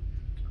fruit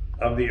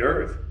of the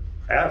earth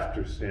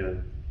after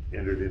sin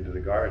entered into the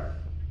garden.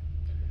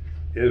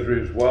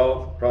 Israel's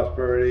wealth,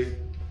 prosperity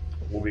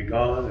will be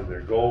gone, and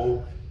their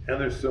gold and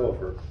their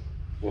silver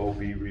will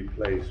be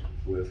replaced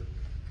with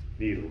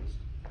needles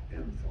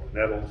and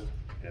nettles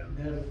and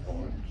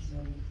thorns.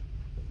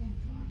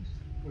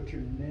 Which are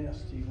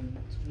nasty when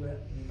it's wet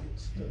and you get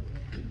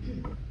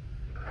stuck.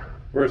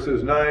 Verses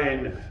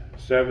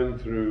 7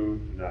 through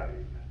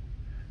 9.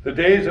 The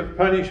days of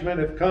punishment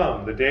have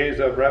come. The days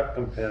of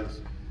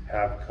recompense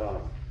have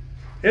come.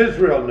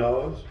 Israel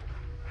knows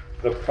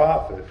the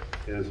prophet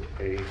is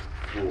a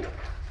fool.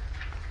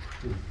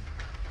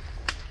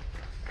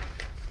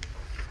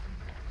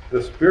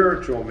 The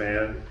spiritual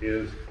man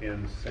is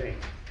insane.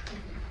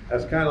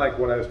 That's kind of like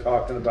what I was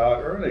talking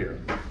about earlier.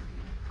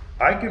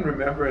 I can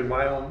remember in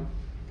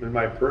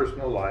my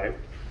personal life,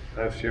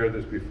 and I've shared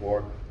this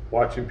before,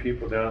 watching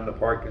people down in the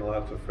parking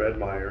lots of Fred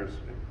Meyer's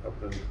up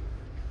in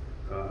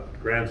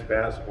Grants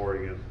Pass,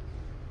 Oregon.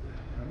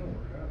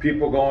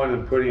 People going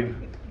and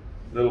putting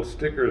little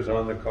stickers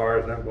on the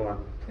cars, and I'm going,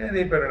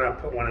 they better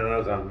not put one of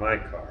those on my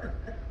car.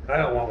 I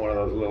don't want one of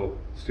those little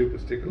stupid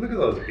stickers. Look at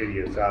those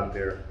idiots out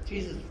there.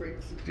 Jesus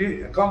freaks.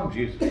 I call them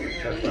Jesus.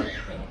 That's right.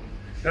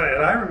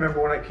 And I remember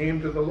when I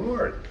came to the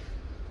Lord,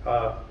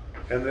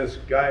 and this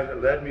guy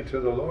that led me to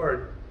the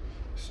Lord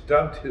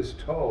stubbed his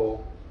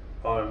toe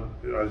I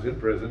was in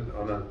prison,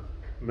 on a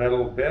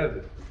metal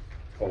bed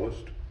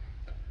post,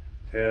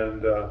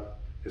 and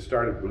it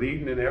started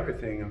bleeding and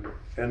everything,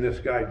 and this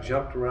guy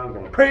jumped around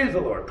going, praise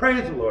the Lord,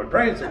 praise the Lord,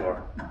 praise the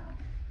Lord.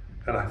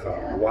 And I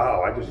thought,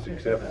 wow, I just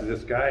accepted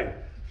this guy.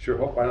 Sure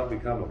hope I don't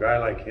become a guy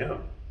like him.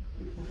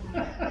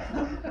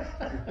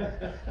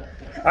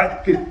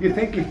 You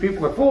think these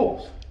people are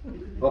fools,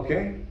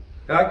 okay?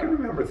 And I can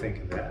remember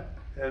thinking that.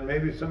 And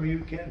maybe some of you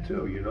can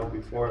too, you know,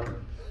 before.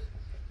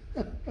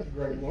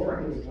 Greg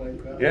Lauren was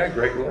like that. Yeah,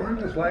 Greg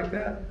Lauren was like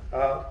that.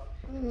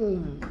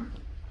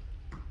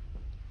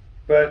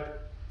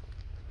 But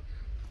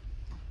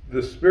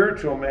the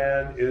spiritual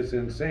man is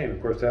insane.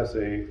 Of course, that's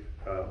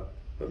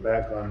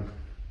back on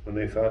when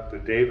they thought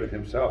that David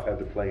himself had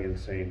to play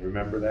insane.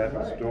 Remember that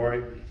Right.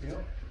 story?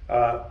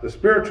 Yep. The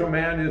spiritual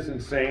man is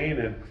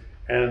insane,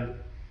 and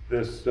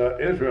this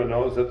Israel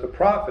knows that the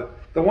prophet,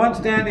 the one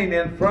standing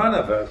in front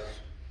of us,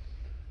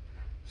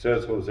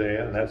 says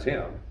Hosea, and that's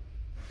him,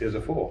 is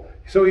a fool.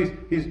 So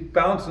he's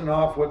bouncing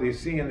off what he's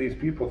seeing these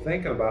people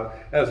thinking about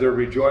as they're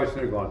rejoicing.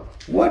 They're going,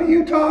 "What are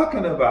you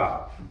talking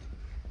about?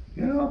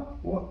 You know,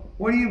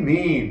 what do you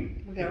mean?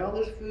 We got all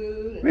this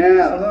food. And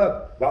Yeah,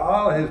 look,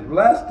 Baal has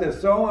blessed us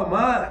so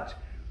much.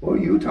 What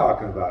are you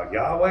talking about,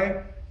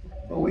 Yahweh?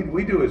 Well,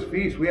 we do his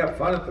feast. We have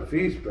fun at the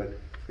feast, but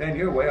man,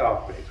 you're way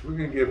off base. We're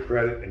going to give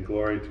credit and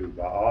glory to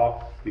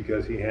Baal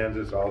because he hands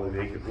us all the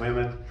naked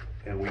women,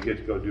 and we get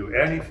to go do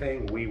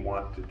anything we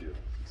want to do.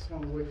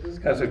 Sounds like this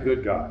guy. That's a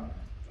good God,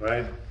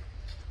 right?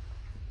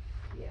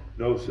 Yeah.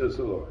 No, says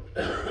the Lord.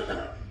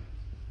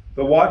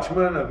 The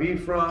watchman of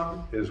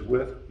Ephraim is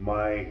with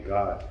my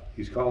God.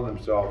 He's calling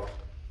himself,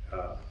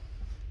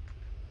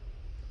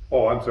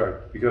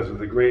 because of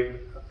the great,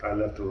 I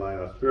left the line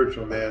out,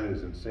 spiritual man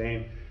is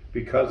insane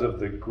because of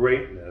the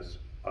greatness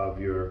of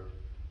your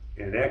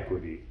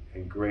inequity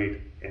and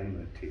great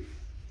enmity.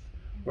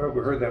 Where have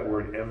we heard that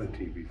word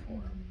enmity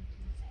before?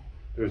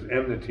 There's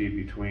enmity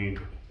between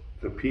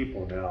the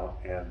people now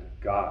and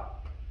God.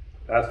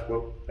 That's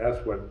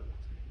what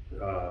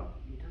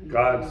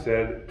God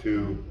said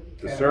to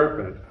the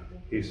serpent.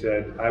 He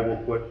said, I will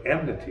put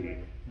enmity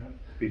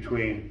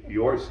between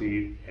your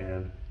seed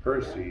and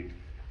her seed.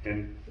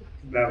 And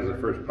that was the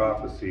first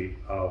prophecy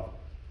of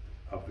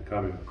the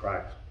coming of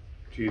Christ.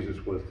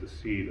 Jesus was the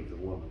seed of the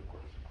woman, of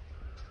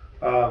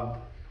course.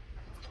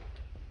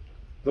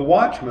 The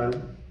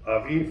watchman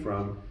of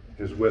Ephraim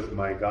is with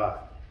my God.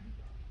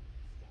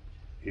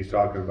 He's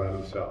talking about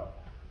himself.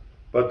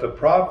 But the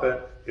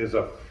prophet is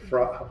a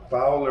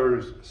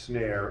fowler's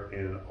snare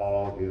in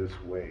all his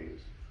ways.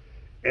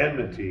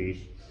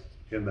 Enmity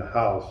in the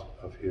house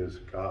of his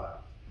God.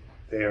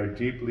 They are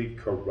deeply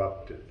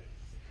corrupted.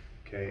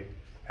 Okay?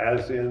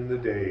 As in the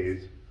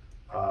days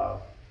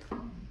of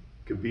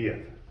Gibeah.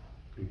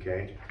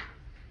 Okay?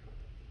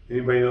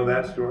 Anybody know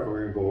that story?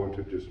 We're going to go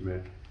into it just a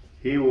minute.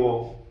 He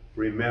will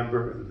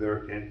remember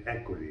their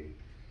inequity.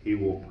 He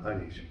will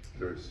punish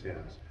their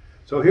sins.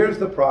 So here's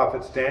the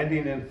prophet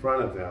standing in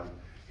front of them.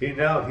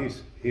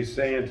 He's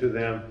saying to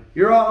them,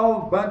 you're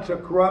all a bunch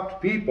of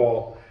corrupt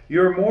people.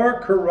 You're more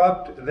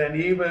corrupt than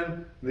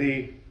even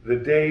the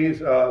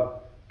days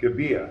of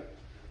Gibeah.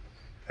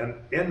 And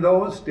in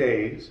those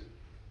days,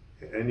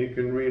 and you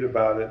can read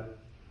about it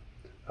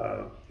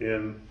here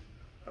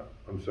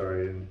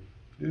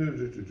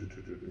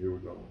we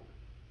go.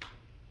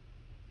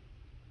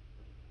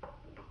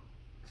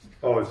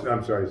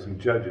 It's in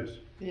Judges.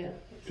 Yeah.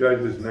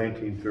 Judges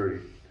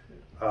 19:30.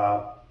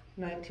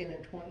 19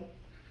 and 20.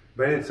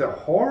 But it's a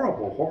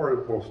horrible,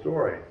 horrible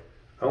story.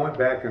 I went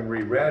back and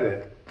reread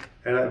it,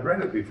 and I've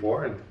read it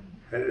before, and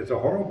it's a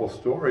horrible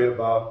story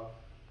about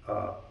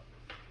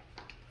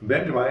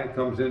Benjamin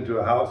comes into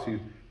a house.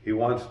 He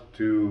wants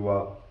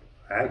to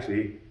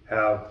actually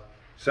have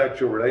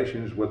sexual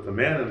relations with the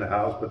man in the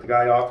house, but the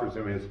guy offers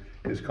him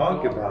his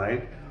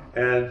concubine,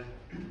 and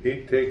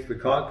he takes the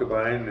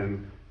concubine,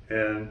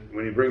 and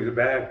when he brings it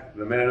back,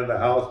 the man in the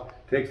house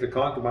takes the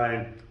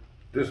concubine,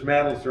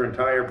 dismantles her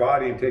entire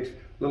body, and takes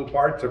little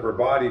parts of her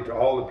body to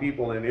all the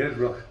people in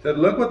Israel. Said,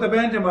 look what the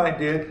Benjamite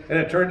did, and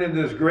it turned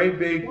into this great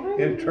big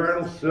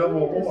internal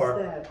civil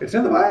war. It's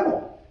in the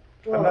Bible.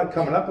 I'm not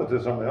coming up with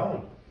this on my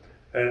own.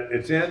 And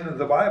it's in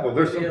the Bible.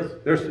 There's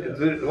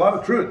a lot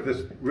of truth.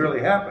 This really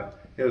happened.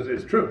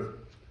 It's truth.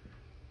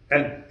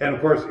 And of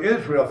course,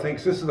 Israel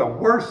thinks this is the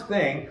worst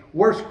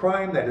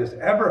crime that has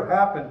ever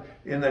happened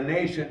in the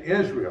nation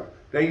Israel.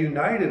 They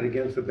united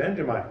against the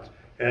Benjamites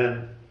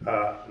and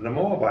the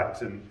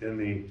Moabites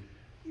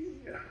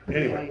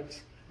anyway,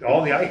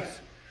 all the ites.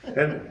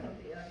 And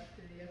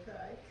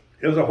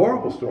it was a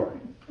horrible story.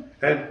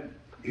 And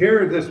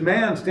here this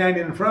man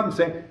standing in front of him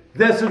saying,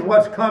 this is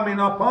what's coming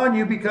upon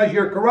you because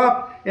you're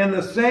corrupt in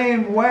the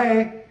same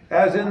way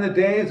as in the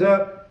days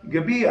of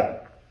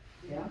Gibeah.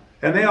 Yeah.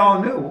 And they all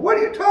knew, what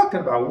are you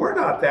talking about? We're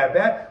not that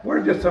bad.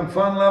 We're just some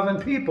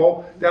fun-loving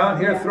people down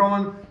here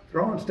throwing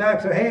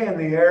stacks of hay in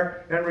the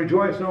air and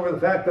rejoicing over the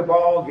fact that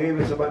Baal gave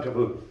us a bunch of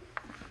food.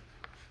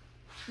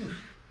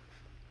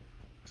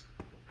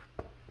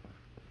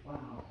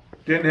 Wow.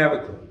 Didn't have a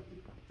clue.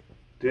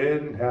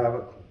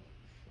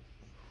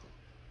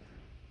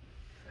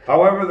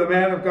 However, the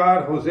man of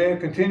God, Hosea,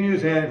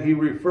 continues and he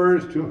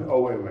refers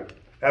to,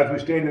 as we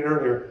stated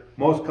earlier,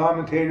 most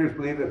commentators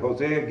believe that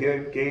Hosea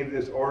gave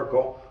this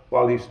oracle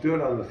while he stood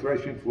on the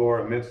threshing floor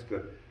amidst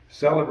the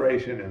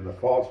celebration and the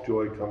false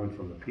joy coming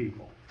from the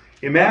people.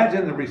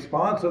 Imagine the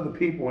response of the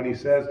people when he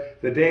says,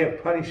 the day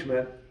of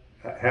punishment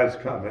has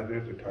come.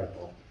 There's a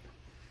typo.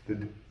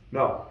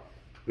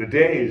 The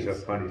days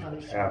of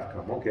punishment have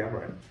come. Okay, I'm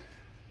right.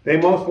 They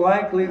most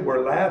likely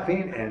were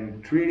laughing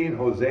and treating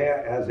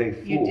Hosea as a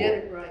fool. You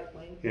did it right,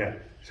 Wayne. Yeah,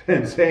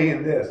 and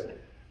saying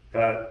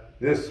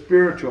this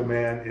spiritual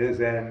man is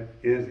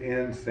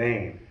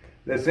insane.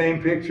 The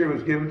same picture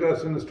was given to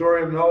us in the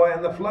story of Noah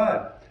and the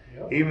flood.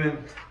 Yep.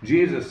 Even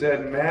Jesus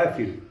said in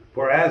Matthew,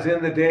 for as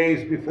in the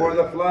days before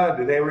the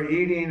flood, they were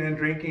eating and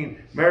drinking,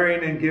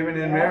 marrying and giving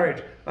in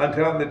marriage,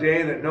 until the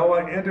day that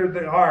Noah entered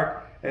the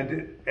ark,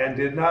 and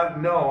did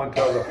not know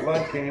until the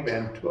flood came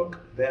and took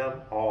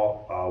them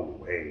all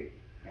away.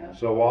 Yeah.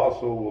 So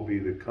also will be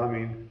the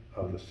coming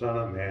of the Son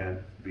of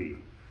Man be.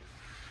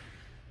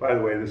 By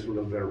the way, this is a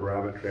little bit of a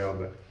rabbit trail,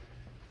 but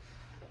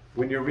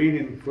when you're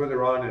reading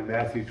further on in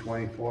Matthew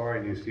 24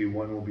 and you see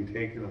one will be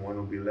taken and one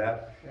will be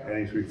left, and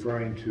he's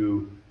referring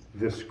to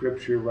this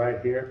scripture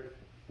right here,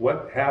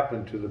 what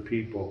happened to the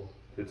people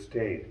that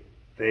stayed?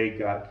 They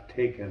got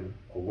taken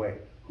away.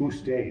 Who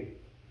stayed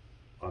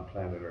on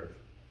planet Earth?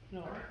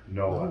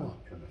 Noah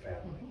and the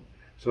family.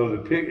 So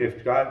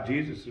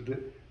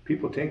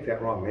people take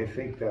that wrong. They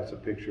think that's a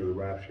picture of the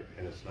rapture,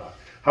 and it's not.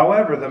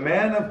 However, the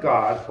man of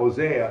God,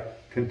 Hosea,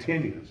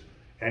 continues,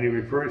 and he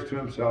refers to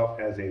himself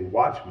as a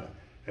watchman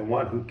and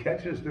one who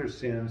catches their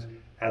sins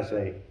as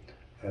a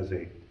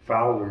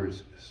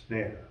fowler's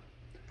snare.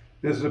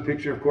 This is a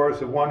picture, of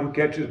course, of one who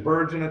catches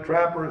birds in a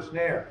trap or a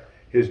snare.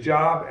 His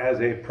job as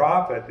a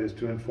prophet is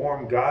to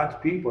inform God's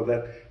people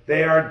that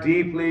they are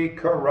deeply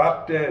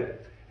corrupted.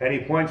 And he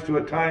points to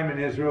a time in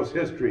Israel's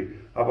history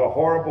of a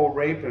horrible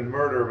rape and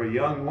murder of a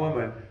young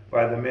woman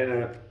by the men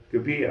of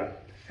Gibeah,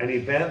 an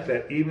event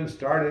that even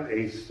started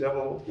a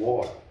civil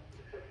war.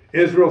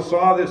 Israel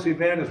saw this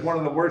event as one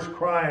of the worst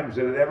crimes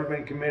that had ever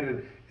been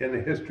committed in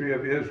the history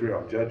of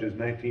Israel, Judges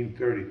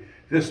 19:30.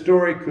 This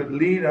story could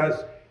lead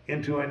us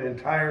into an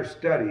entire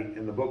study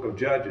in the book of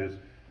Judges.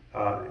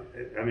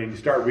 You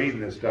start reading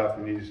this stuff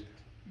and you just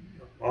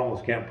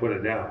almost can't put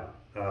it down.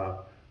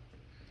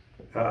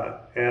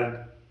 And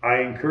I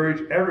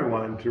encourage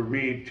everyone to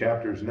read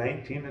chapters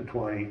 19 and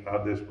 20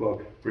 of this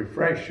book.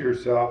 Refresh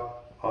yourself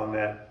on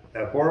that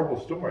horrible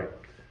story.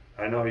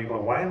 I know you're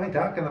going, why am I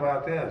talking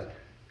about this?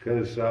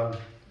 Because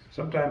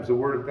sometimes the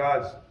Word of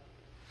God's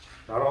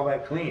not all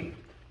that clean.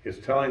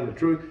 It's telling the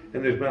truth,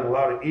 and there's been a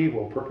lot of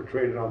evil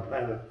perpetrated on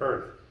planet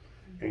Earth.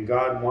 And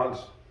God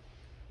wants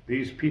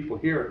these people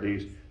here, at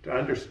least, to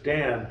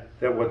understand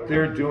that what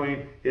they're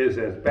doing is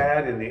as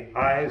bad in the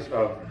eyes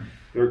of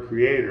their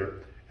Creator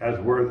as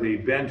were the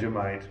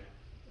Benjamites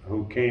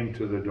who came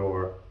to the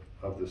door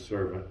of the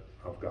servant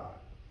of God.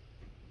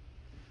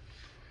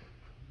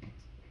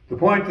 The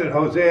point that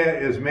Hosea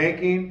is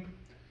making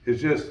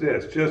is just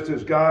this. Just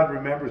as God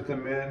remembers the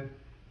men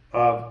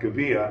of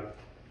Gibeah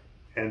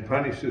and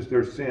punishes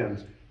their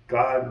sins,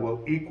 God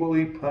will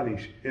equally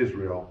punish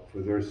Israel for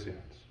their sins.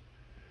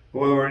 The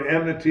word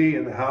enmity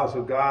in the house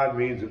of God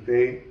means that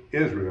they,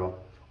 Israel,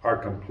 are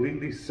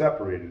completely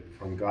separated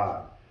from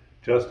God,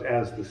 just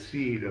as the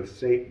seed of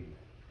Satan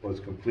was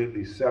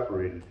completely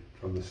separated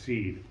from the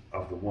seed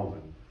of the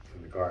woman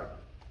in the garden.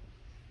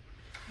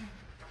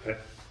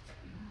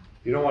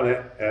 You don't want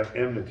to have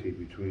enmity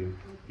between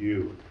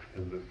you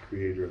and the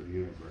Creator of the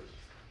universe.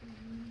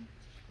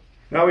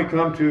 Now we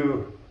come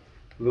to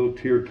a little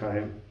tear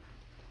time.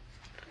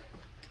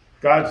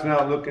 God's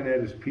now looking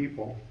at his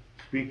people,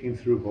 speaking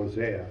through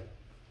Hosea.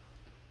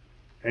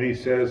 And he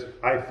says,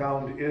 I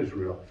found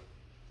Israel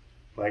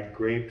like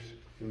grapes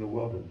in the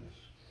wilderness.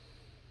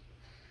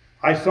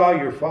 I saw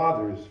your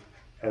fathers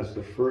as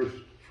the first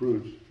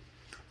fruits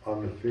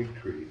on the fig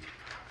tree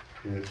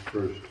in its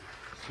first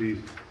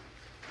season.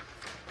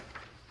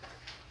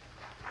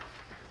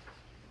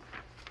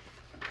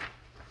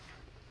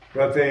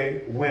 But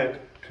they went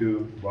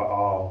to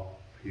Baal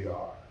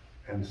Peor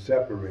and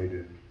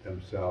separated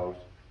themselves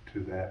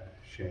to that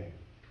shame.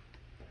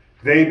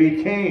 They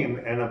became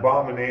an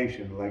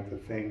abomination like the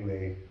thing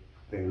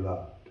they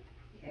loved.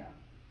 Yeah.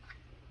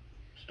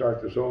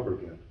 Start this over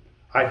again.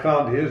 I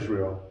found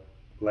Israel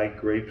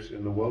like grapes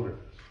in the wilderness.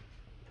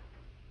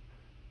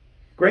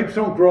 Grapes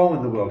don't grow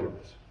in the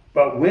wilderness.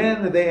 But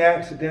when they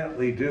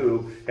accidentally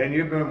do, and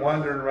you've been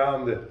wandering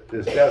around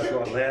this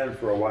desolate land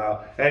for a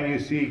while, and you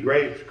see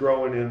grapes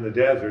growing in the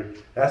desert,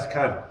 that's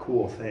kind of a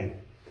cool thing.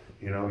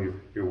 You know,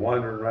 you're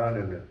wandering around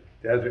in the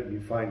desert and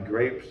you find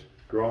grapes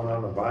growing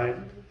on the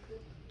vine.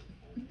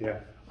 Yeah.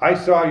 I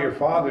saw your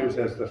fathers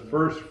as the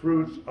first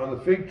fruits on the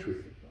fig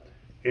tree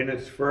in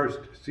its first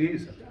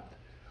season.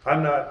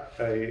 I'm not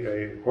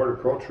a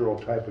horticultural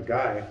type of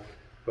guy,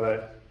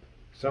 but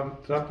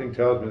something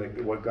tells me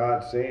that what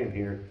God's saying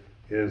here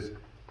is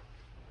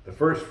the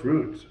first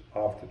fruits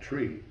off the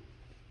tree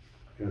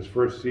in its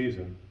first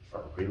season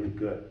are really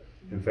good.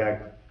 In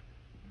fact,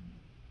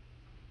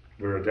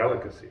 they're a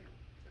delicacy.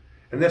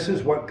 And this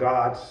is what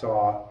God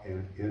saw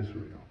in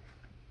Israel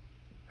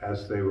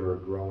as they were a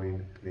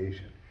growing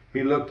nation.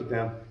 He looked at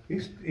them.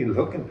 He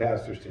looking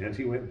past their sins.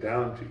 He went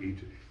down to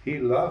Egypt. He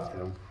loved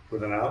them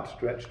with an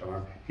outstretched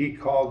arm. He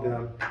called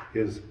them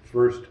his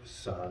first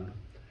son.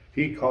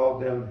 He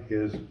called them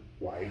his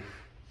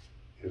wife,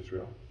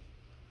 Israel.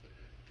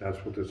 That's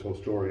what this whole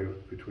story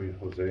between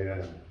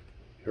Hosea and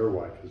her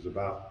wife is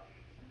about.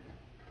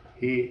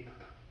 He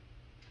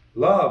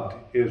loved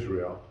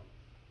Israel,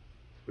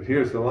 but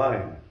here's the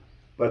line,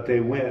 but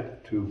they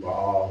went to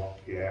Baal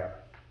Peor.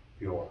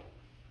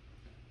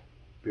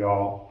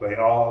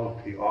 Baal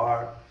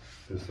Peor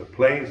is the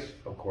place,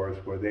 of course,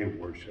 where they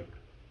worshipped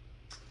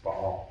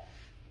Baal.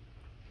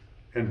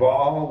 And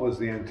Baal was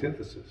the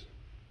antithesis,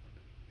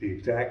 the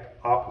exact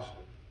opposite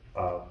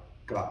of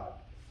God.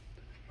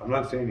 I'm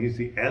not saying he's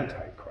the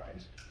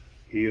Antichrist.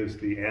 He is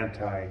the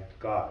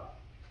anti-God.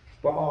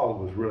 Baal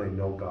was really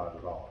no God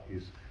at all.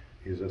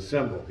 He's a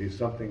symbol. He's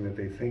something that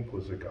they think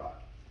was a God.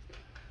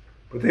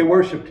 But they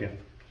worshipped him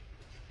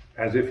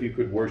as if you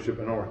could worship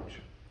an orange.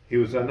 He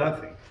was a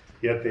nothing,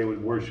 yet they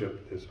would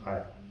worship this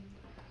idol.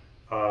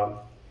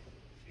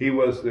 He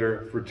was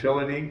their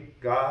fertility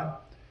god.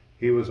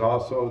 He was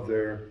also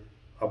their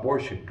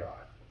abortion god.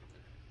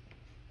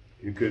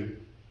 They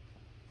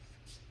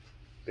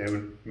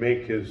would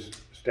make his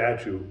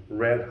statue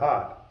red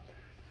hot.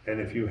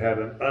 And if you had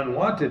an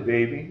unwanted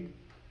baby,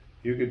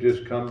 you could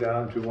just come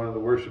down to one of the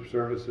worship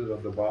services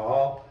of the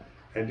Baal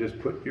and just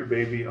put your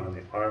baby on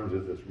the arms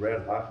of this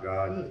red hot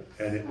god,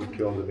 and it would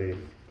kill the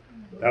baby.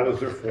 That was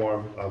their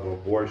form of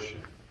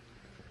abortion.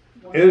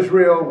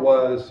 Israel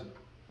was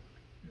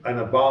an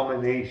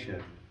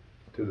abomination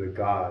to the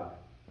God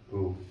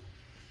who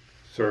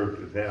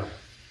served them.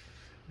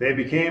 They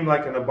became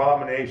like an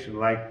abomination,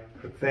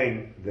 like the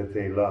thing that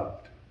they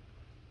loved.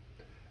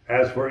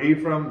 As for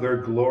Ephraim, their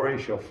glory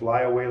shall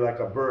fly away like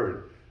a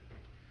bird.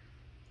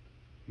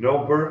 No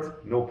birth,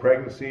 no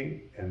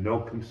pregnancy, and no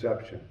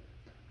conception.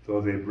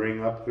 Though they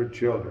bring up their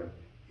children,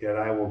 yet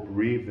I will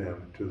bereave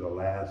them to the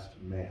last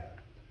man.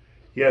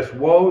 Yes,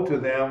 woe to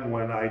them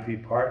when I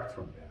depart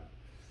from them.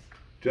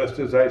 Just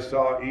as I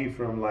saw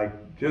Ephraim like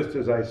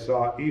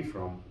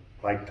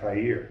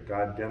Tyre.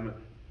 God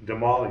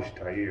demolished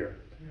Tyre.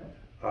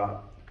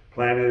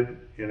 Planted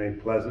in a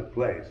pleasant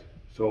place.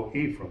 So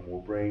Ephraim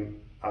will bring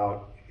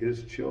out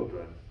his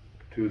children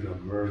to the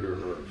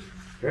murderers.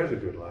 There's a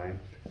good line.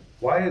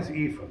 Why is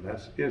Ephraim,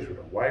 that's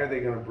Israel, why are they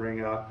going to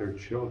bring out their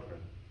children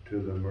to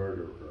the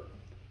murderer?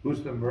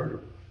 Who's the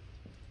murderer?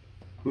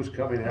 Who's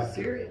coming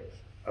after?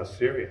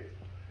 Assyria.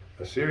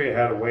 Assyria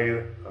had a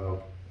way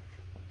of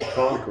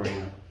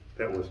conquering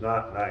that was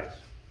not nice.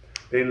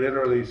 They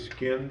literally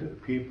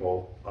skinned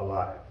people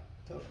alive.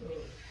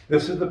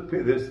 These are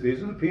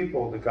the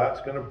people that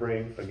God's going to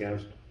bring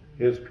against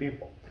his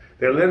people.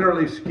 They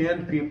literally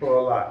skinned people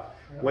alive.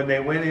 When they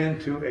went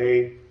into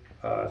a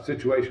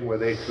situation where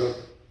they took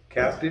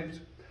captives,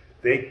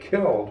 they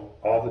killed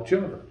all the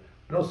children.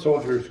 No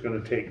soldier's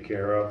going to take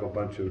care of a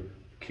bunch of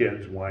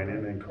kids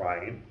whining and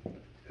crying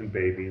and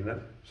babying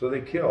them. So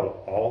they killed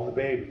all the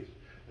babies.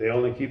 They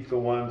only keep the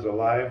ones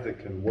alive that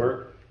can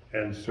work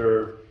and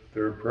serve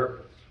their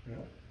purpose. Yeah.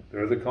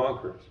 They're the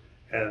conquerors.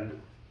 And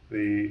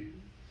the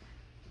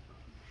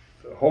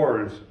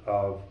horrors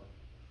of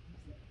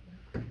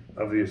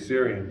the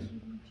Assyrians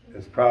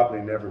has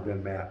probably never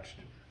been matched.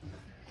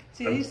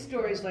 See, these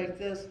stories like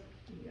this,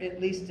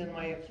 at least in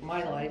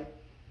my life,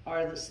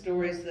 are the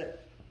stories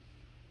that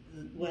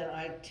when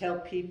I tell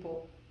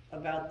people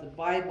about the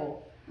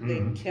Bible,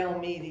 they tell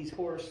me these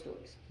horror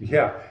stories.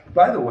 Yeah.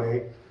 By the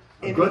way,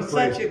 if he's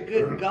such a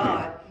good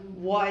God,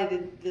 why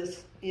did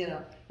this,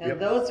 and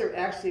those are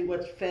actually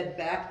what's fed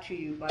back to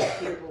you by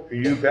people.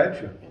 You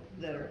betcha.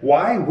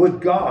 Why would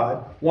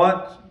God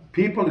want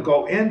people to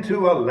go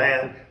into a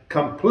land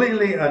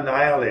completely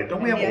annihilated?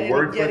 Don't we have a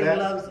word for that?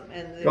 Loves them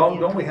and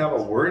don't we have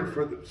a word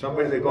for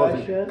somebody that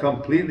goes and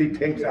completely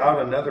takes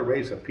out another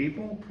race of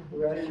people?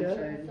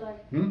 Russia?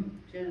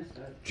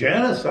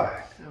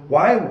 Genocide.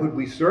 Why would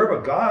we serve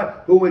a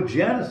God who would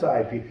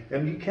genocide people?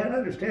 And you can't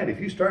understand. If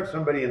you start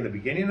somebody in the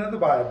beginning of the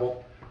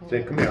Bible,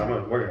 say, come here,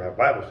 we're going to have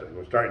Bible study.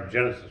 We'll start in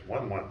Genesis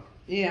 1:1.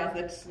 Yeah,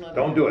 that's not.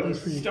 Don't do it.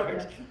 Don't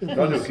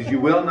do it, because you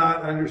will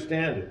not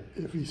understand it.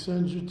 If he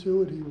sends you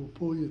to it, he will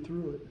pull you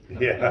through it.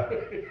 Yeah.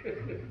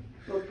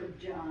 Book of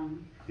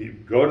John. You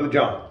go to the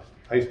John.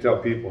 I used to tell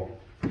people,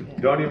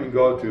 don't even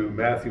go to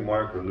Matthew,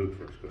 Mark, or Luke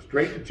first. Go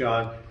straight to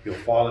John. You'll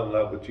fall in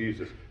love with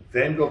Jesus.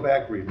 Then go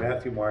back, read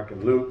Matthew, Mark,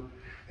 and Luke,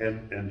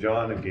 and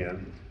John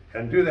again.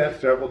 And do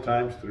that several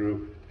times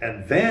through.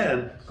 And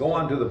then go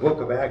on to the book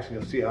of Acts, and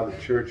you'll see how the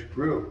church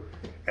grew.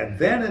 And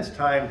then it's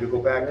time to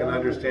go back and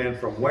understand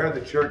from where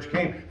the church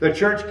came. The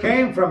church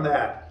came from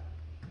that.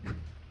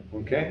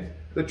 Okay?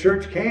 The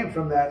church came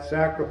from that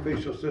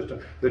sacrificial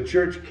system. The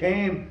church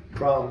came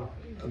from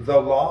the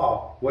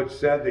law, which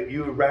said that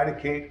you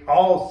eradicate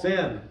all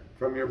sin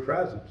from your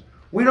presence.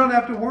 We don't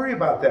have to worry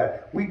about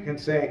that. We can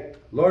say,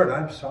 Lord,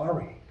 I'm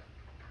sorry.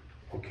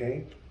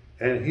 Okay?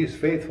 And he's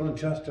faithful and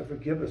just to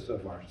forgive us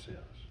of our sins.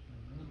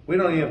 We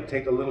don't even have to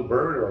take a little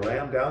bird or a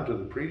lamb down to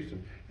the priest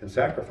and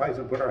sacrifice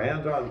and put our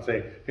hands on and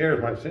say,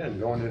 here's my sin,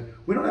 going in.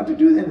 We don't have to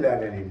do any of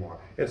that anymore.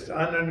 It's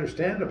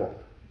ununderstandable.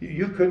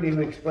 You couldn't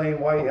even explain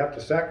why you have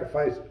to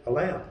sacrifice a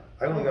lamb.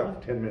 I only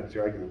got 10 minutes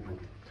here. I can.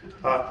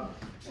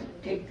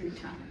 Take your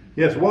time.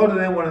 Yes, woe to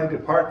them when I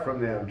depart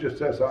from them,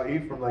 just as I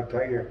Ephraim like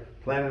tiger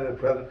planted in the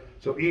present.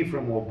 So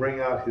Ephraim will bring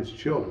out his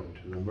children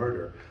to the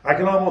murder. I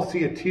can almost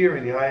see a tear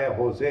in the eye of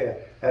Hosea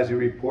as he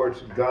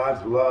reports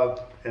God's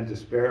love and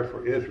despair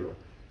for Israel.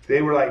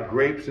 They were like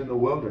grapes in the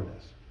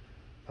wilderness,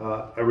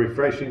 a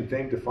refreshing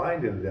thing to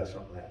find in a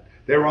desolate land.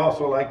 They were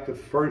also like the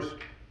first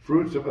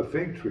fruits of a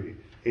fig tree,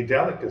 a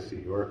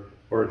delicacy or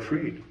a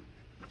treat.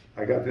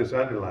 I got this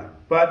underlined.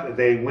 But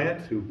they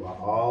went to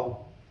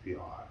Baal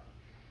Peor.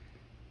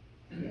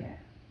 Yeah.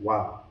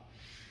 Wow.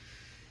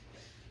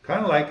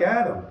 Kind of like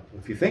Adam,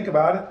 if you think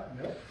about it.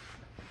 Yep.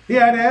 He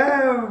had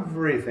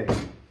everything.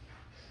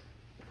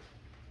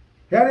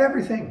 He had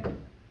everything.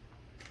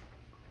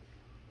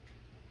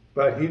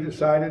 But he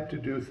decided to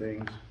do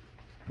things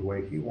the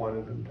way he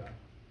wanted them done.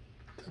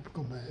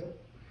 Typical man.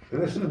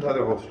 And this is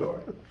another whole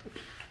story.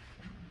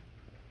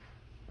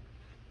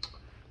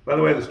 By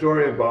the way, the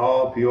story of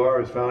Baal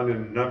Peor is found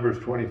in Numbers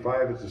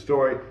 25. It's the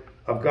story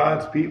of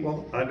God's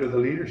people under the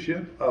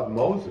leadership of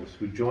Moses,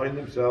 who joined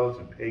themselves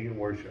in pagan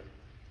worship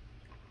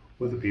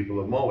with the people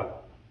of Moab.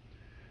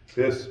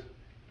 This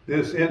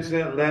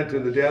incident led to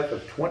the death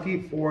of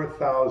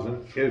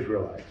 24,000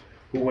 Israelites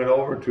who went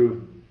over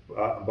to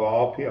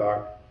Baal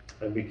Peor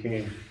and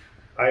became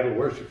idol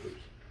worshippers.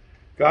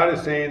 God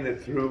is saying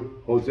that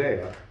through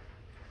Hosea,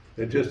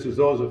 that just as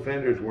those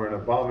offenders were an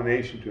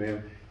abomination to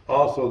him,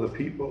 also the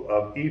people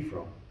of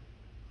Ephraim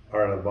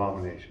are an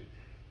abomination.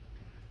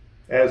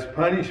 As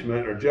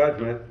punishment or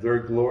judgment, their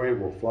glory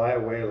will fly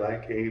away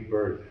like a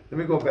bird. Let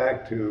me go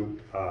back to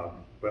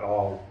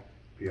Baal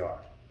Peor.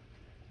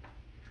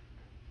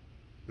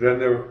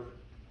 Then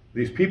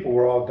these people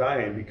were all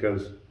dying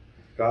because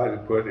God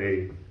had put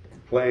a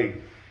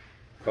plague,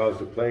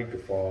 caused a plague to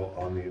fall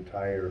on the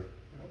entire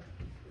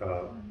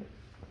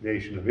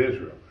nation of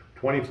Israel.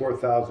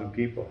 24,000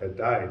 people had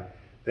died.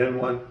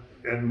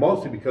 And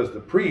mostly because the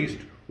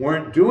priests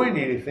weren't doing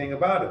anything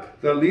about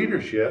it. The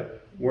leadership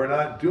were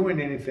not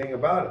doing anything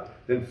about it.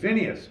 Then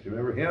Phineas, do you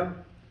remember him?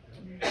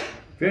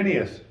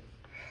 Phineas,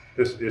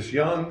 this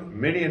young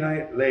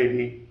Midianite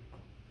lady,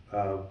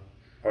 or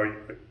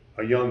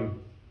a young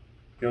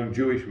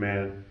Jewish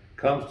man,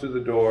 comes to the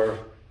door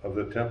of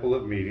the temple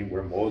of meeting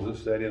where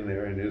Moses sat in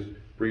there and his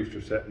priests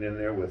are sitting in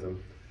there with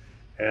him.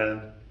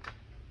 And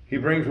he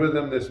brings with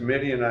him this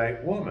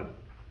Midianite woman,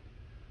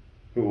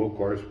 who of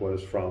course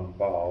was from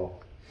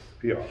Baal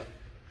Peor,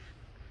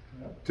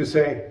 to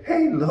say,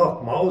 hey,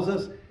 look,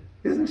 Moses,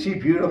 isn't she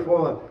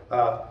beautiful?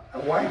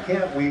 Why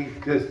can't we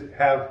just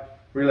have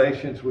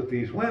relations with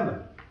these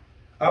women?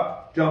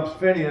 Up jumps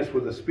Phineas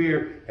with a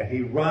spear, and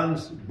he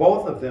runs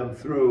both of them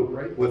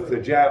through with the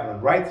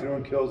javelin, right through,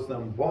 and kills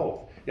them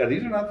both. Yeah,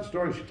 these are not the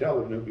stories you tell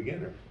a new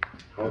beginner.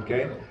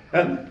 Okay?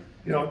 And,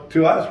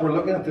 to us, we're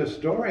looking at this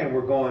story and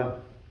we're going,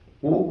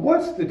 well,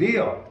 what's the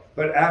deal?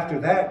 But after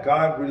that,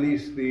 God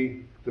released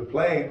the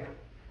plague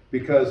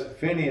because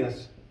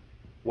Phineas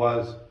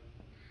was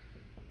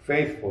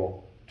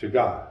faithful to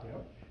God.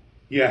 Yep.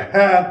 You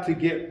had to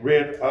get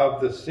rid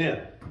of the sin.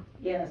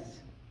 Yes.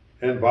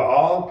 And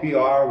Baal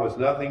Peor was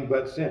nothing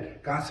but sin.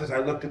 God says, I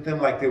looked at them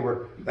like they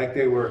were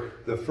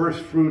the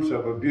first fruits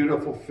of a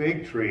beautiful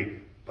fig tree,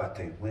 but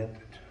they went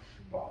to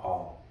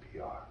Baal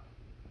Peor.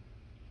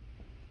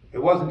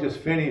 It wasn't just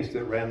Phineas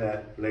that ran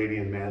that lady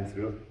and man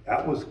through.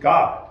 That was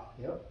God.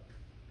 Yep.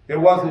 It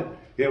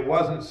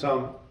wasn't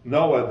some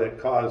Noah that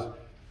caused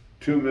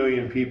 2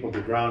 million people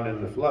to drown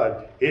in the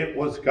flood. It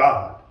was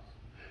God.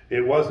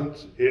 It wasn't.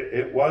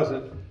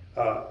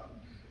 Well,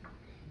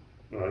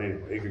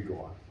 anyway, it could go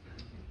on.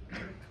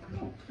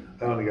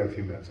 I only got a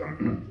few minutes.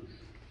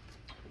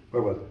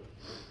 Where was it?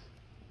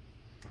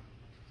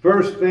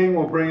 First thing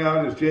we'll bring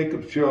out is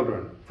Jacob's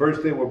children.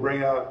 First thing we'll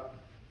bring out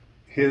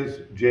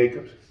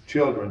Jacob's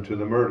children to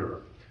the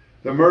murderer.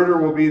 The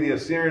murderer will be the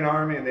Assyrian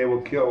army, and they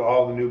will kill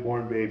all the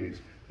newborn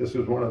babies. This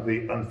was one of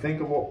the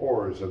unthinkable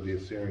horrors of the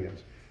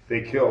Assyrians.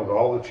 They killed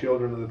all the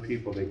children of the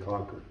people they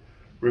conquered.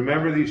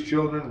 Remember, these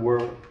children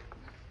were,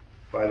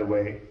 by the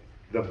way,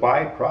 the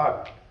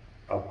byproduct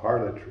of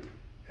harlotry,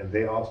 and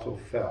they also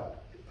fell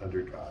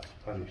under God's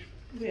punishment.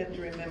 We have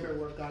to remember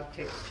where God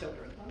takes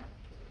children. Huh?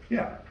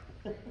 Yeah.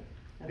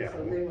 And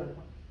so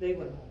they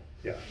went home.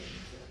 Yeah.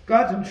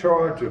 God's in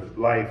charge of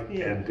life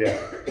and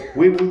death.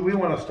 We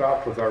want to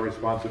stop with our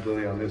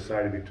responsibility on this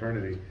side of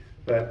eternity,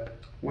 but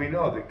we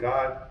know that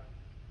God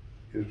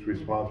is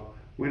responsible.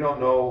 We don't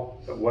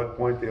know at what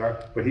point they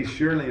are, but he's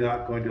surely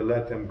not going to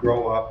let them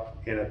grow up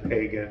in a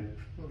pagan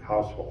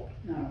household.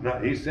 No.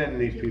 He's sending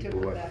these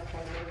people away.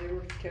 They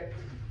were protected.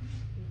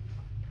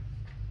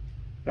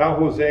 Now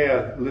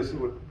Hosea,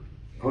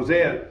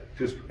 Hosea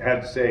just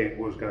had to say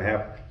what was going to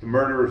happen. The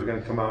murderers are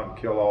going to come out and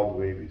kill all the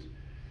babies.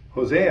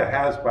 Hosea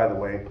has, by the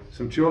way,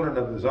 some children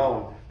of his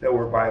own that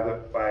were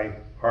by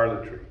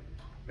harlotry.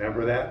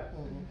 Remember that?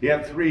 Mm-hmm. He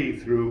had 3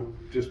 through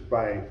just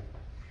by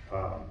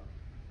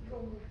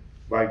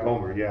By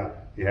Gomer, yeah.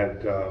 You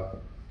had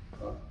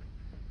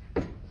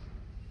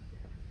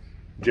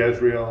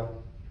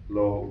Jezreel,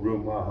 Lo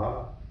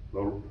Rumaha,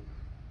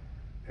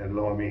 and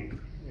Lo Ami.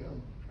 Yeah.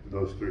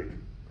 Those three.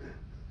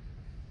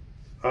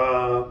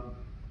 So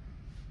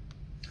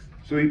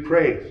he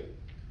prays,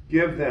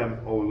 give them,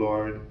 O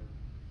Lord,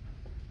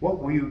 what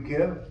will you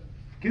give?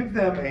 Give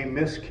them a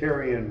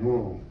miscarrying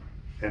womb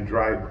and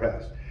dry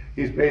breast.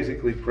 He's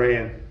basically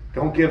praying,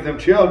 don't give them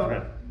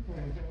children.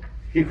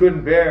 He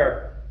couldn't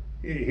bear,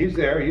 he's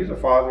there, he's a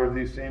father of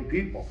these same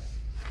people.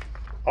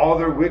 All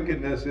their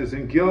wickedness is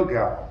in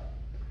Gilgal,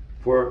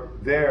 for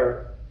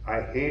there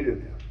I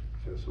hated them,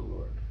 says the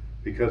Lord,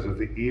 because of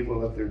the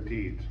evil of their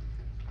deeds.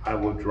 I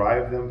will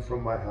drive them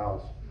from my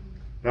house.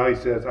 Now he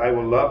says, I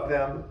will love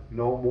them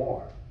no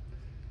more.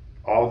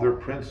 All their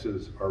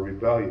princes are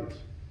rebellious.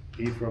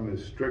 Ephraim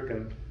is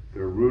stricken,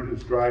 their root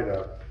is dried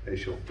up, they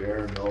shall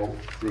bear no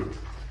fruit.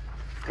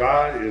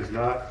 God is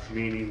not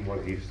meaning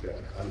what he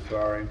said. I'm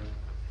sorry.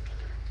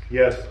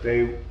 Yes,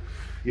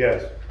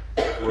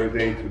 were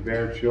they to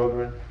bear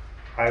children,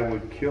 I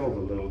would kill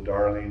the little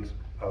darlings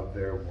of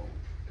their womb.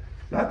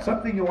 Not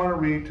something you want to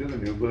read to the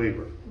new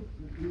believer.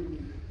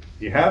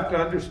 You have to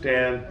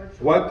understand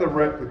what the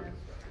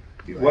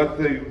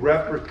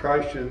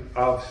repercussion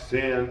of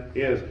sin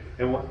is.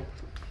 And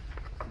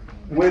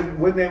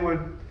when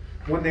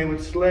they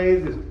would slay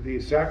the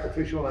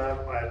sacrificial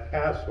animal at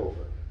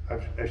Passover,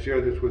 I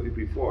shared this with you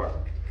before.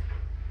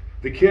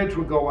 The kids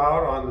would go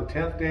out on the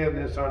 10th day of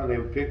Nisan and they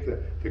would pick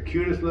the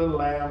cutest little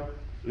lamb,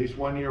 at least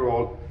 1 year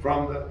old,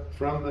 from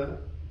the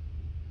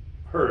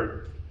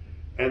herd,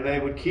 and they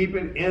would keep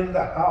it in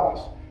the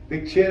house.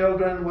 The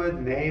children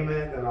would name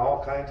it and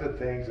all kinds of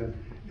things and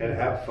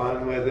have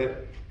fun with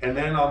it. And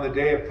then on the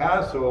day of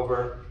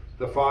Passover,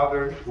 the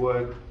father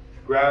would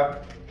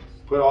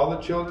put all the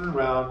children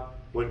around,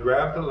 would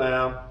grab the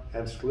lamb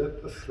and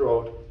slit the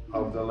throat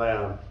of the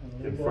lamb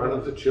in front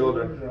of the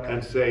children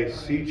and say,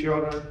 see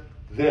children,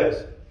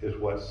 this is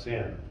what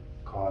sin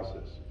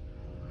causes.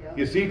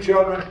 You see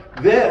children,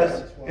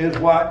 this is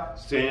what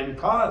sin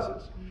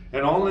causes.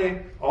 And only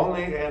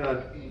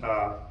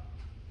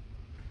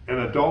an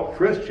adult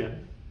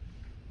Christian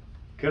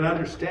can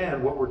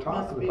understand what we're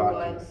talking Must be about.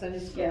 why here. in Sunday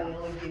school they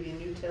only give you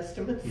New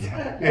Testaments.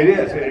 It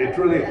is. It's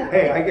really.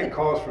 Hey, I get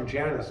calls from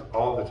Janice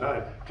all the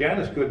time.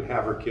 Janice couldn't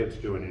have her kids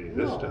doing any of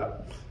this stuff.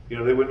 You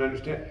know, they wouldn't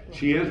understand.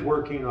 She is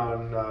working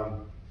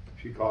on.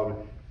 She called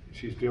me.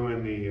 She's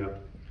doing the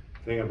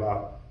thing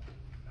about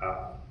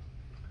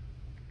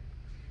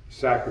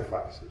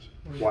sacrifices.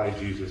 Why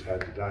Jesus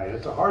had to die. And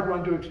it's a hard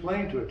one to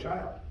explain to a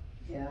child.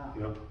 Yeah.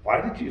 You know, why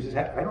did Jesus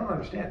have? I don't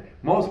understand.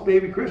 Most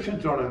baby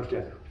Christians don't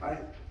understand.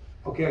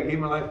 Okay, I gave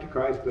my life to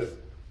Christ, but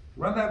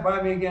run that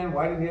by me again.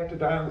 Why did he have to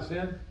die on the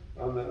sin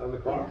on the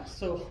cross?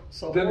 So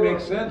Didn't make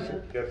sense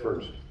at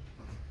first.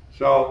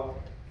 So,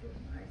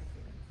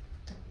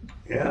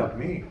 yeah,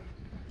 me.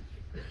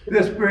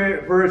 This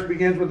verse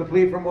begins with a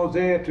plea from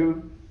Hosea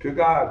to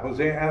God.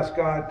 Hosea asked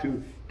God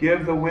to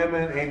give the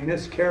women a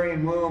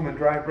miscarrying womb and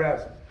dry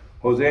breast.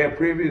 Hosea's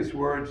previous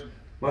words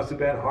must have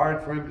been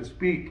hard for him to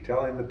speak,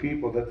 telling the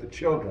people that the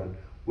children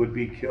would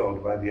be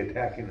killed by the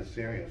attacking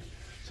Assyrians.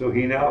 So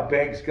he now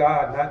begs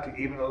God not to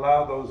even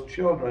allow those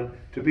children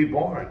to be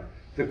born.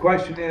 The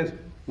question is,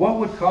 what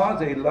would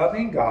cause a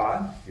loving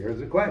God, here's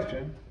the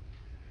question,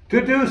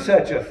 to do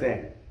such a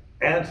thing?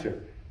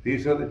 Answer,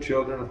 these are the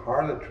children of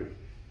harlotry,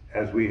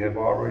 as we have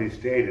already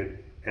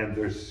stated, and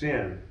their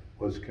sin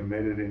was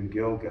committed in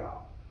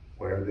Gilgal,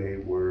 where they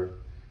were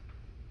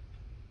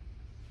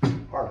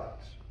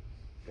harlots,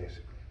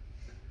 basically.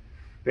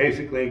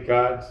 Basically,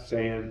 God's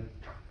saying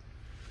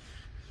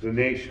the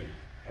nation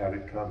had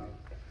it coming.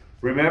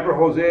 Remember,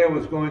 Hosea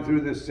was going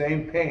through this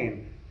same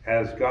pain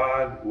as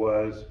God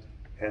was,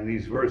 and in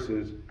these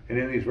verses,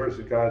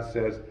 God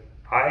says,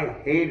 I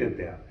hated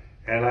them,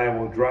 and I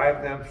will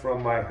drive them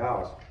from my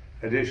house.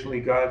 Additionally,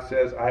 God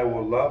says, I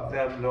will love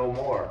them no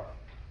more.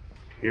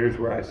 Here's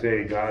where I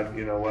say, God,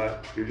 you know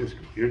what? You're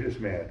just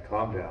mad.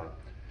 Calm down.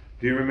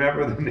 Do you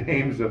remember the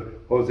names of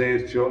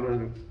Hosea's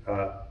children?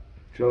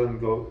 Through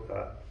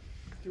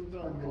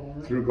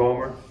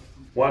Gomer.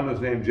 One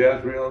was named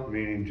Jezreel,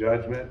 meaning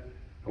judgment.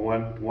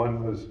 One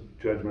was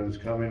judgment is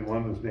coming.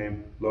 One was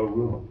named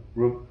Lo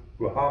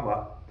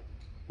Ruhama,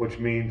 which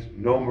means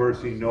no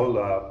mercy, no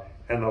love.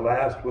 And the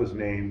last was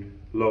named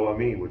Lo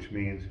Ami, which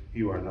means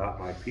you are not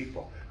my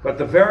people. But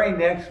the very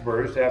next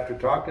verse, after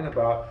talking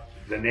about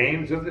the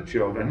names of the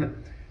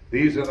children,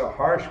 these are the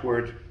harsh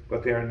words,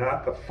 but they are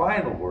not the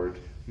final words,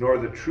 nor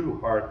the true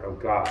heart of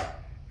God.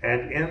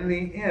 And in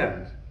the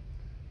end,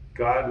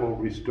 God will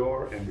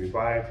restore and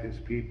revive his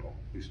people.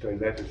 We studied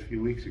that just a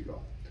few weeks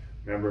ago.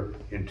 Remember,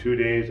 in 2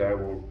 days I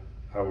will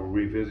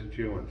revisit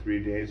you, in 3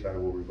 days I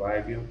will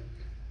revive you.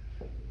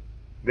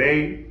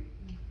 They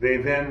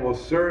then will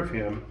serve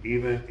him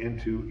even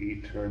into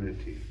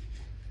eternity.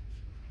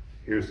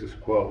 Here's this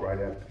quote right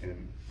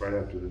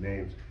after the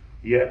names.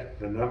 Yet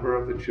the number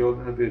of the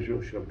children of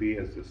Israel shall be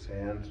as the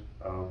sands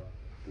of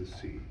the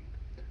sea.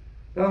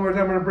 In other words,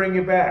 I'm going to bring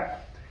you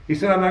back. He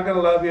said, I'm not going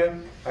to love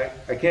you.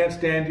 I can't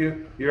stand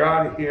you. You're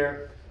out of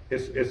here.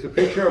 It's a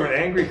picture of an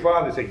angry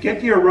father saying, get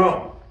to your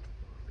room.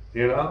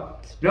 You know?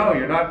 No,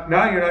 you're not.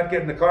 Now you're not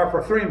getting the car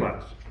for 3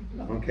 months.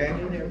 Okay?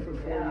 Stay there for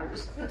 4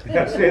 years.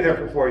 Yeah, stay there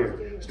for 4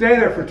 years. Stay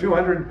there for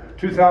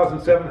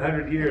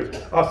 2,700 years.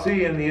 I'll see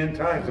you in the end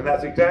times. And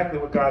that's exactly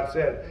what God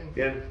said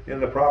in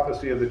the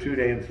prophecy of the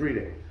 2-day and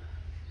 3-day.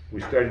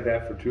 We studied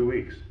that for 2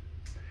 weeks.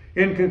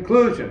 In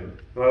conclusion,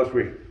 let's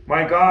read.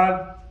 My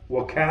God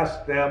will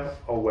cast them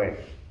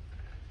away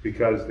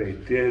because they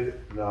did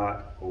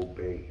not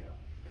obey him.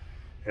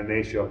 And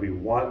they shall be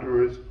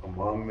wanderers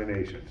among the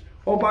nations.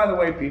 Oh, by the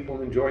way,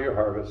 people, enjoy your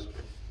harvest.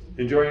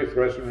 Enjoy your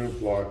threshing room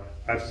floor.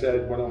 I've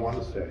said what I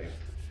want to say.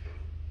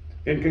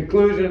 In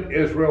conclusion,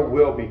 Israel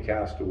will be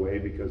cast away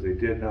because they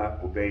did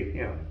not obey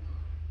him.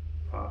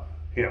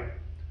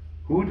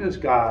 Who does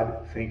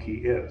God think he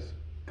is?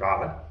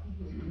 God?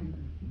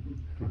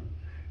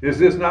 Is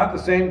this not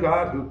the same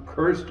God who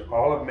cursed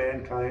all of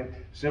mankind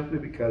simply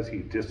because he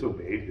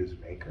disobeyed his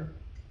maker?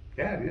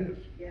 Yeah, it is.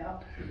 Yeah.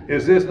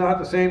 Is this not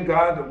the same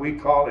God that we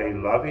call a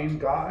loving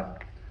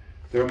God?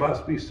 There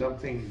must be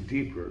something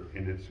deeper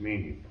in its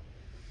meaning.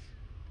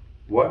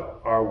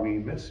 What are we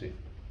missing?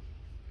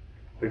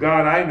 The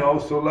God I know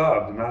so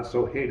loved and not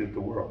so hated the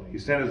world. He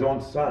sent his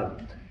own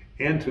Son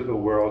into the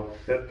world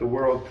that the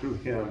world through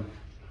him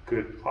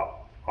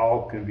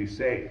all can be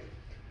saved.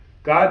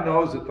 God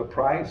knows that the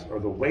price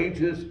or the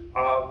wages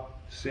of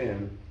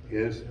sin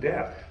is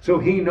death. So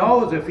he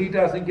knows if he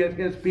doesn't get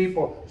his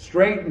people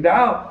straightened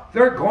out,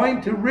 they're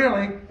going to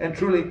really and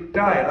truly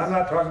die. And I'm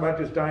not talking about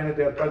just dying a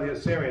death by the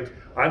Assyrians.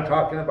 I'm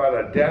talking about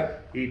a death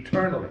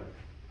eternally.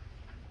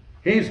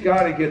 He's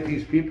got to get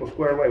these people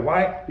squared away.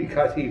 Why?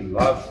 Because he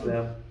loves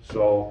them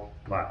so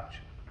much.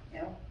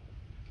 Yeah.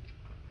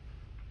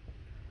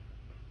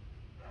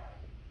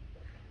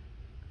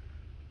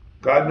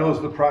 God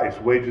knows the price.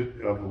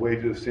 The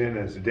wages of sin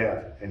is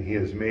death, and he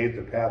has made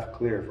the path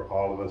clear for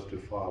all of us to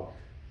follow.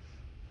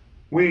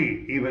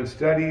 We even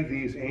study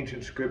these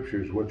ancient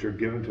scriptures which are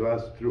given to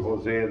us through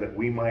Hosea that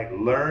we might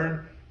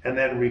learn and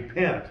then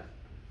repent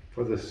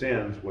for the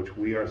sins which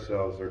we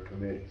ourselves are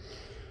committing.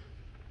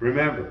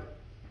 Remember,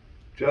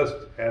 just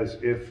as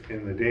if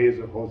in the days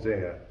of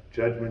Hosea,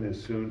 judgment is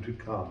soon to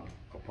come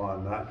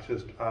upon not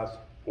just us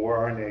or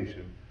our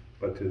nation,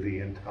 but to the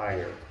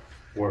entire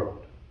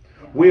world.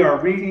 We are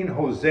reading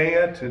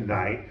Hosea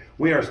tonight.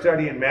 We are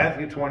studying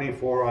Matthew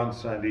 24 on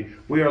Sunday.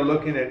 We are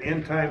looking at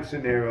end-time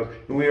scenarios,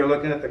 and we are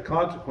looking at the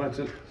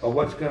consequences of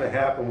what's going to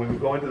happen when we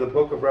go into the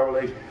book of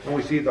Revelation, and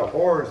we see the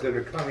horrors that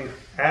are coming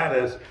at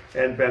us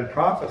and been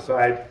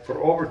prophesied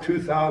for over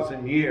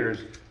 2,000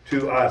 years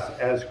to us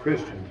as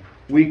Christians.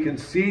 We can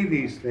see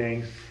these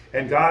things,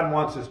 and God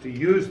wants us to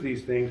use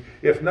these things,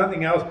 if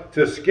nothing else,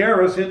 to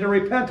scare us into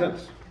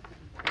repentance.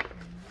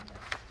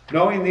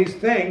 Knowing these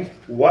things,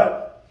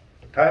 what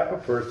type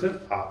of person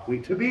ought we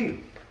to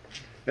be?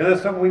 And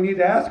that's something we need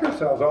to ask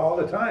ourselves all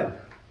the time.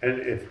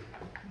 And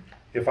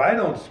if I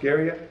don't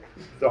scare you,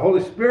 the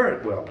Holy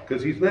Spirit will,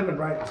 because he's living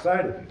right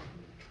inside of you.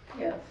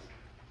 Yes.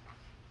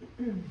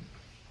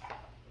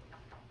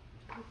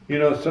 You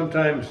know,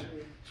 sometimes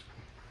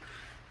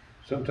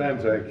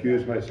I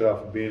accuse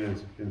myself of being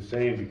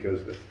insane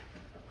because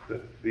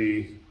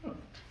the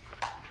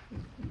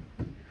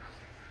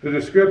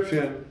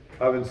description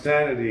of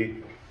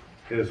insanity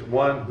is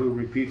one who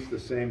repeats the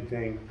same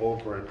thing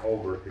over and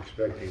over,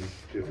 expecting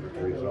different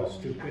results.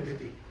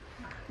 Stupidity.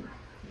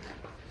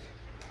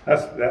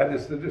 That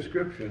is the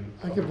description.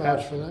 I can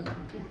vouch for that.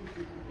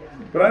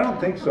 But I don't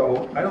think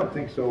so. I don't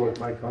think so with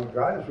my congregation.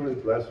 God has really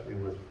blessed me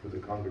with the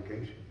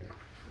congregation here.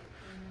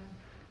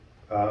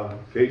 In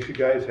case you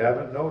guys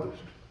haven't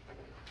noticed,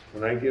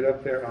 when I get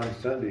up there on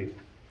Sunday,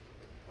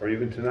 or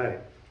even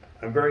tonight,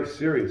 I'm very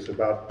serious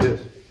about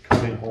this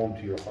coming home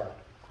to your heart.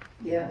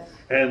 Yes.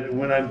 And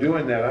when I'm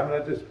doing that, I'm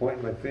not just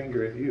pointing my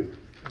finger at you.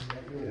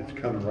 It's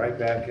coming right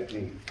back at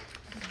me.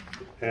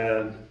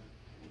 And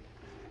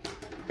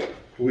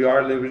we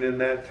are living in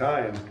that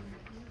time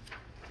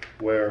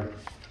where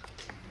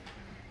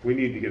we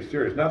need to get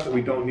serious. Not that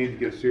we don't need to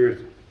get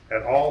serious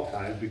at all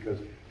times, because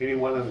any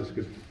one of us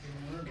could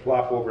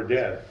flop over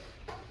dead,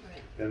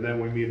 and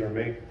then we meet our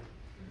Maker.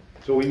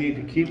 So we need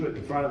to keep it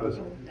in front of us.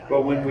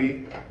 But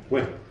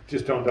when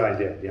just don't die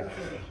dead, yeah.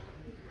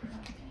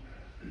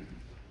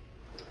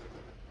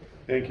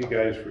 Thank you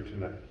guys for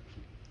tonight.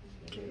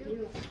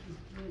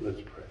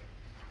 Let's pray.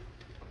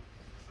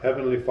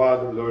 Heavenly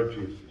Father, Lord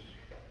Jesus,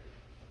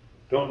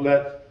 don't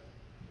let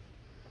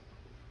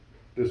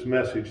this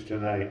message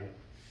tonight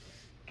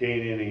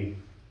gain any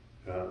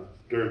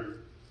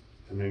dirt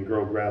and then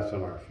grow grass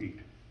on our feet.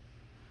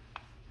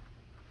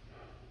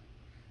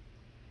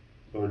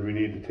 Lord, we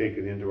need to take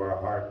it into our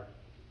heart,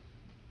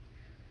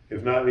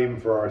 if not even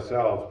for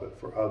ourselves, but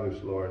for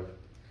others, Lord,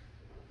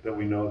 that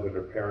we know that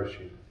are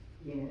perishing.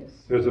 Yes.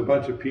 There's a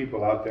bunch of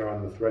people out there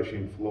on the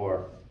threshing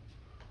floor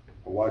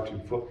watching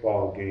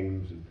football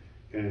games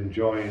and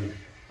enjoying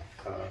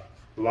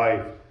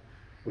life,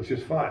 which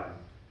is fine,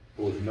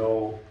 but with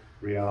no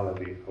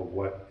reality of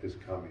what is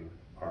coming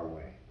our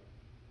way.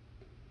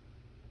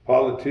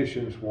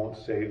 Politicians won't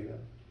save them.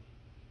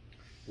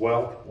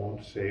 Wealth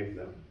won't save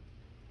them.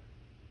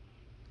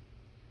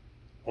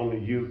 Only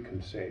you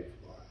can save,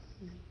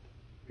 Lord,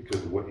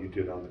 because of what you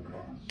did on the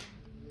cross.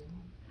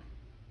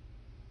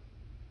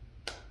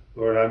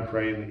 Lord, I'm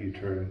praying that you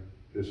turn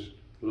this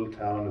little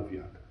town of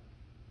Yucca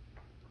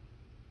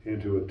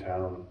into a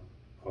town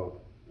of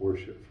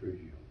worship for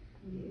you.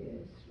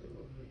 Yes,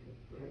 Lord.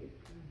 Right.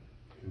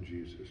 In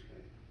Jesus'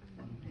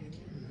 name.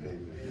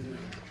 Amen.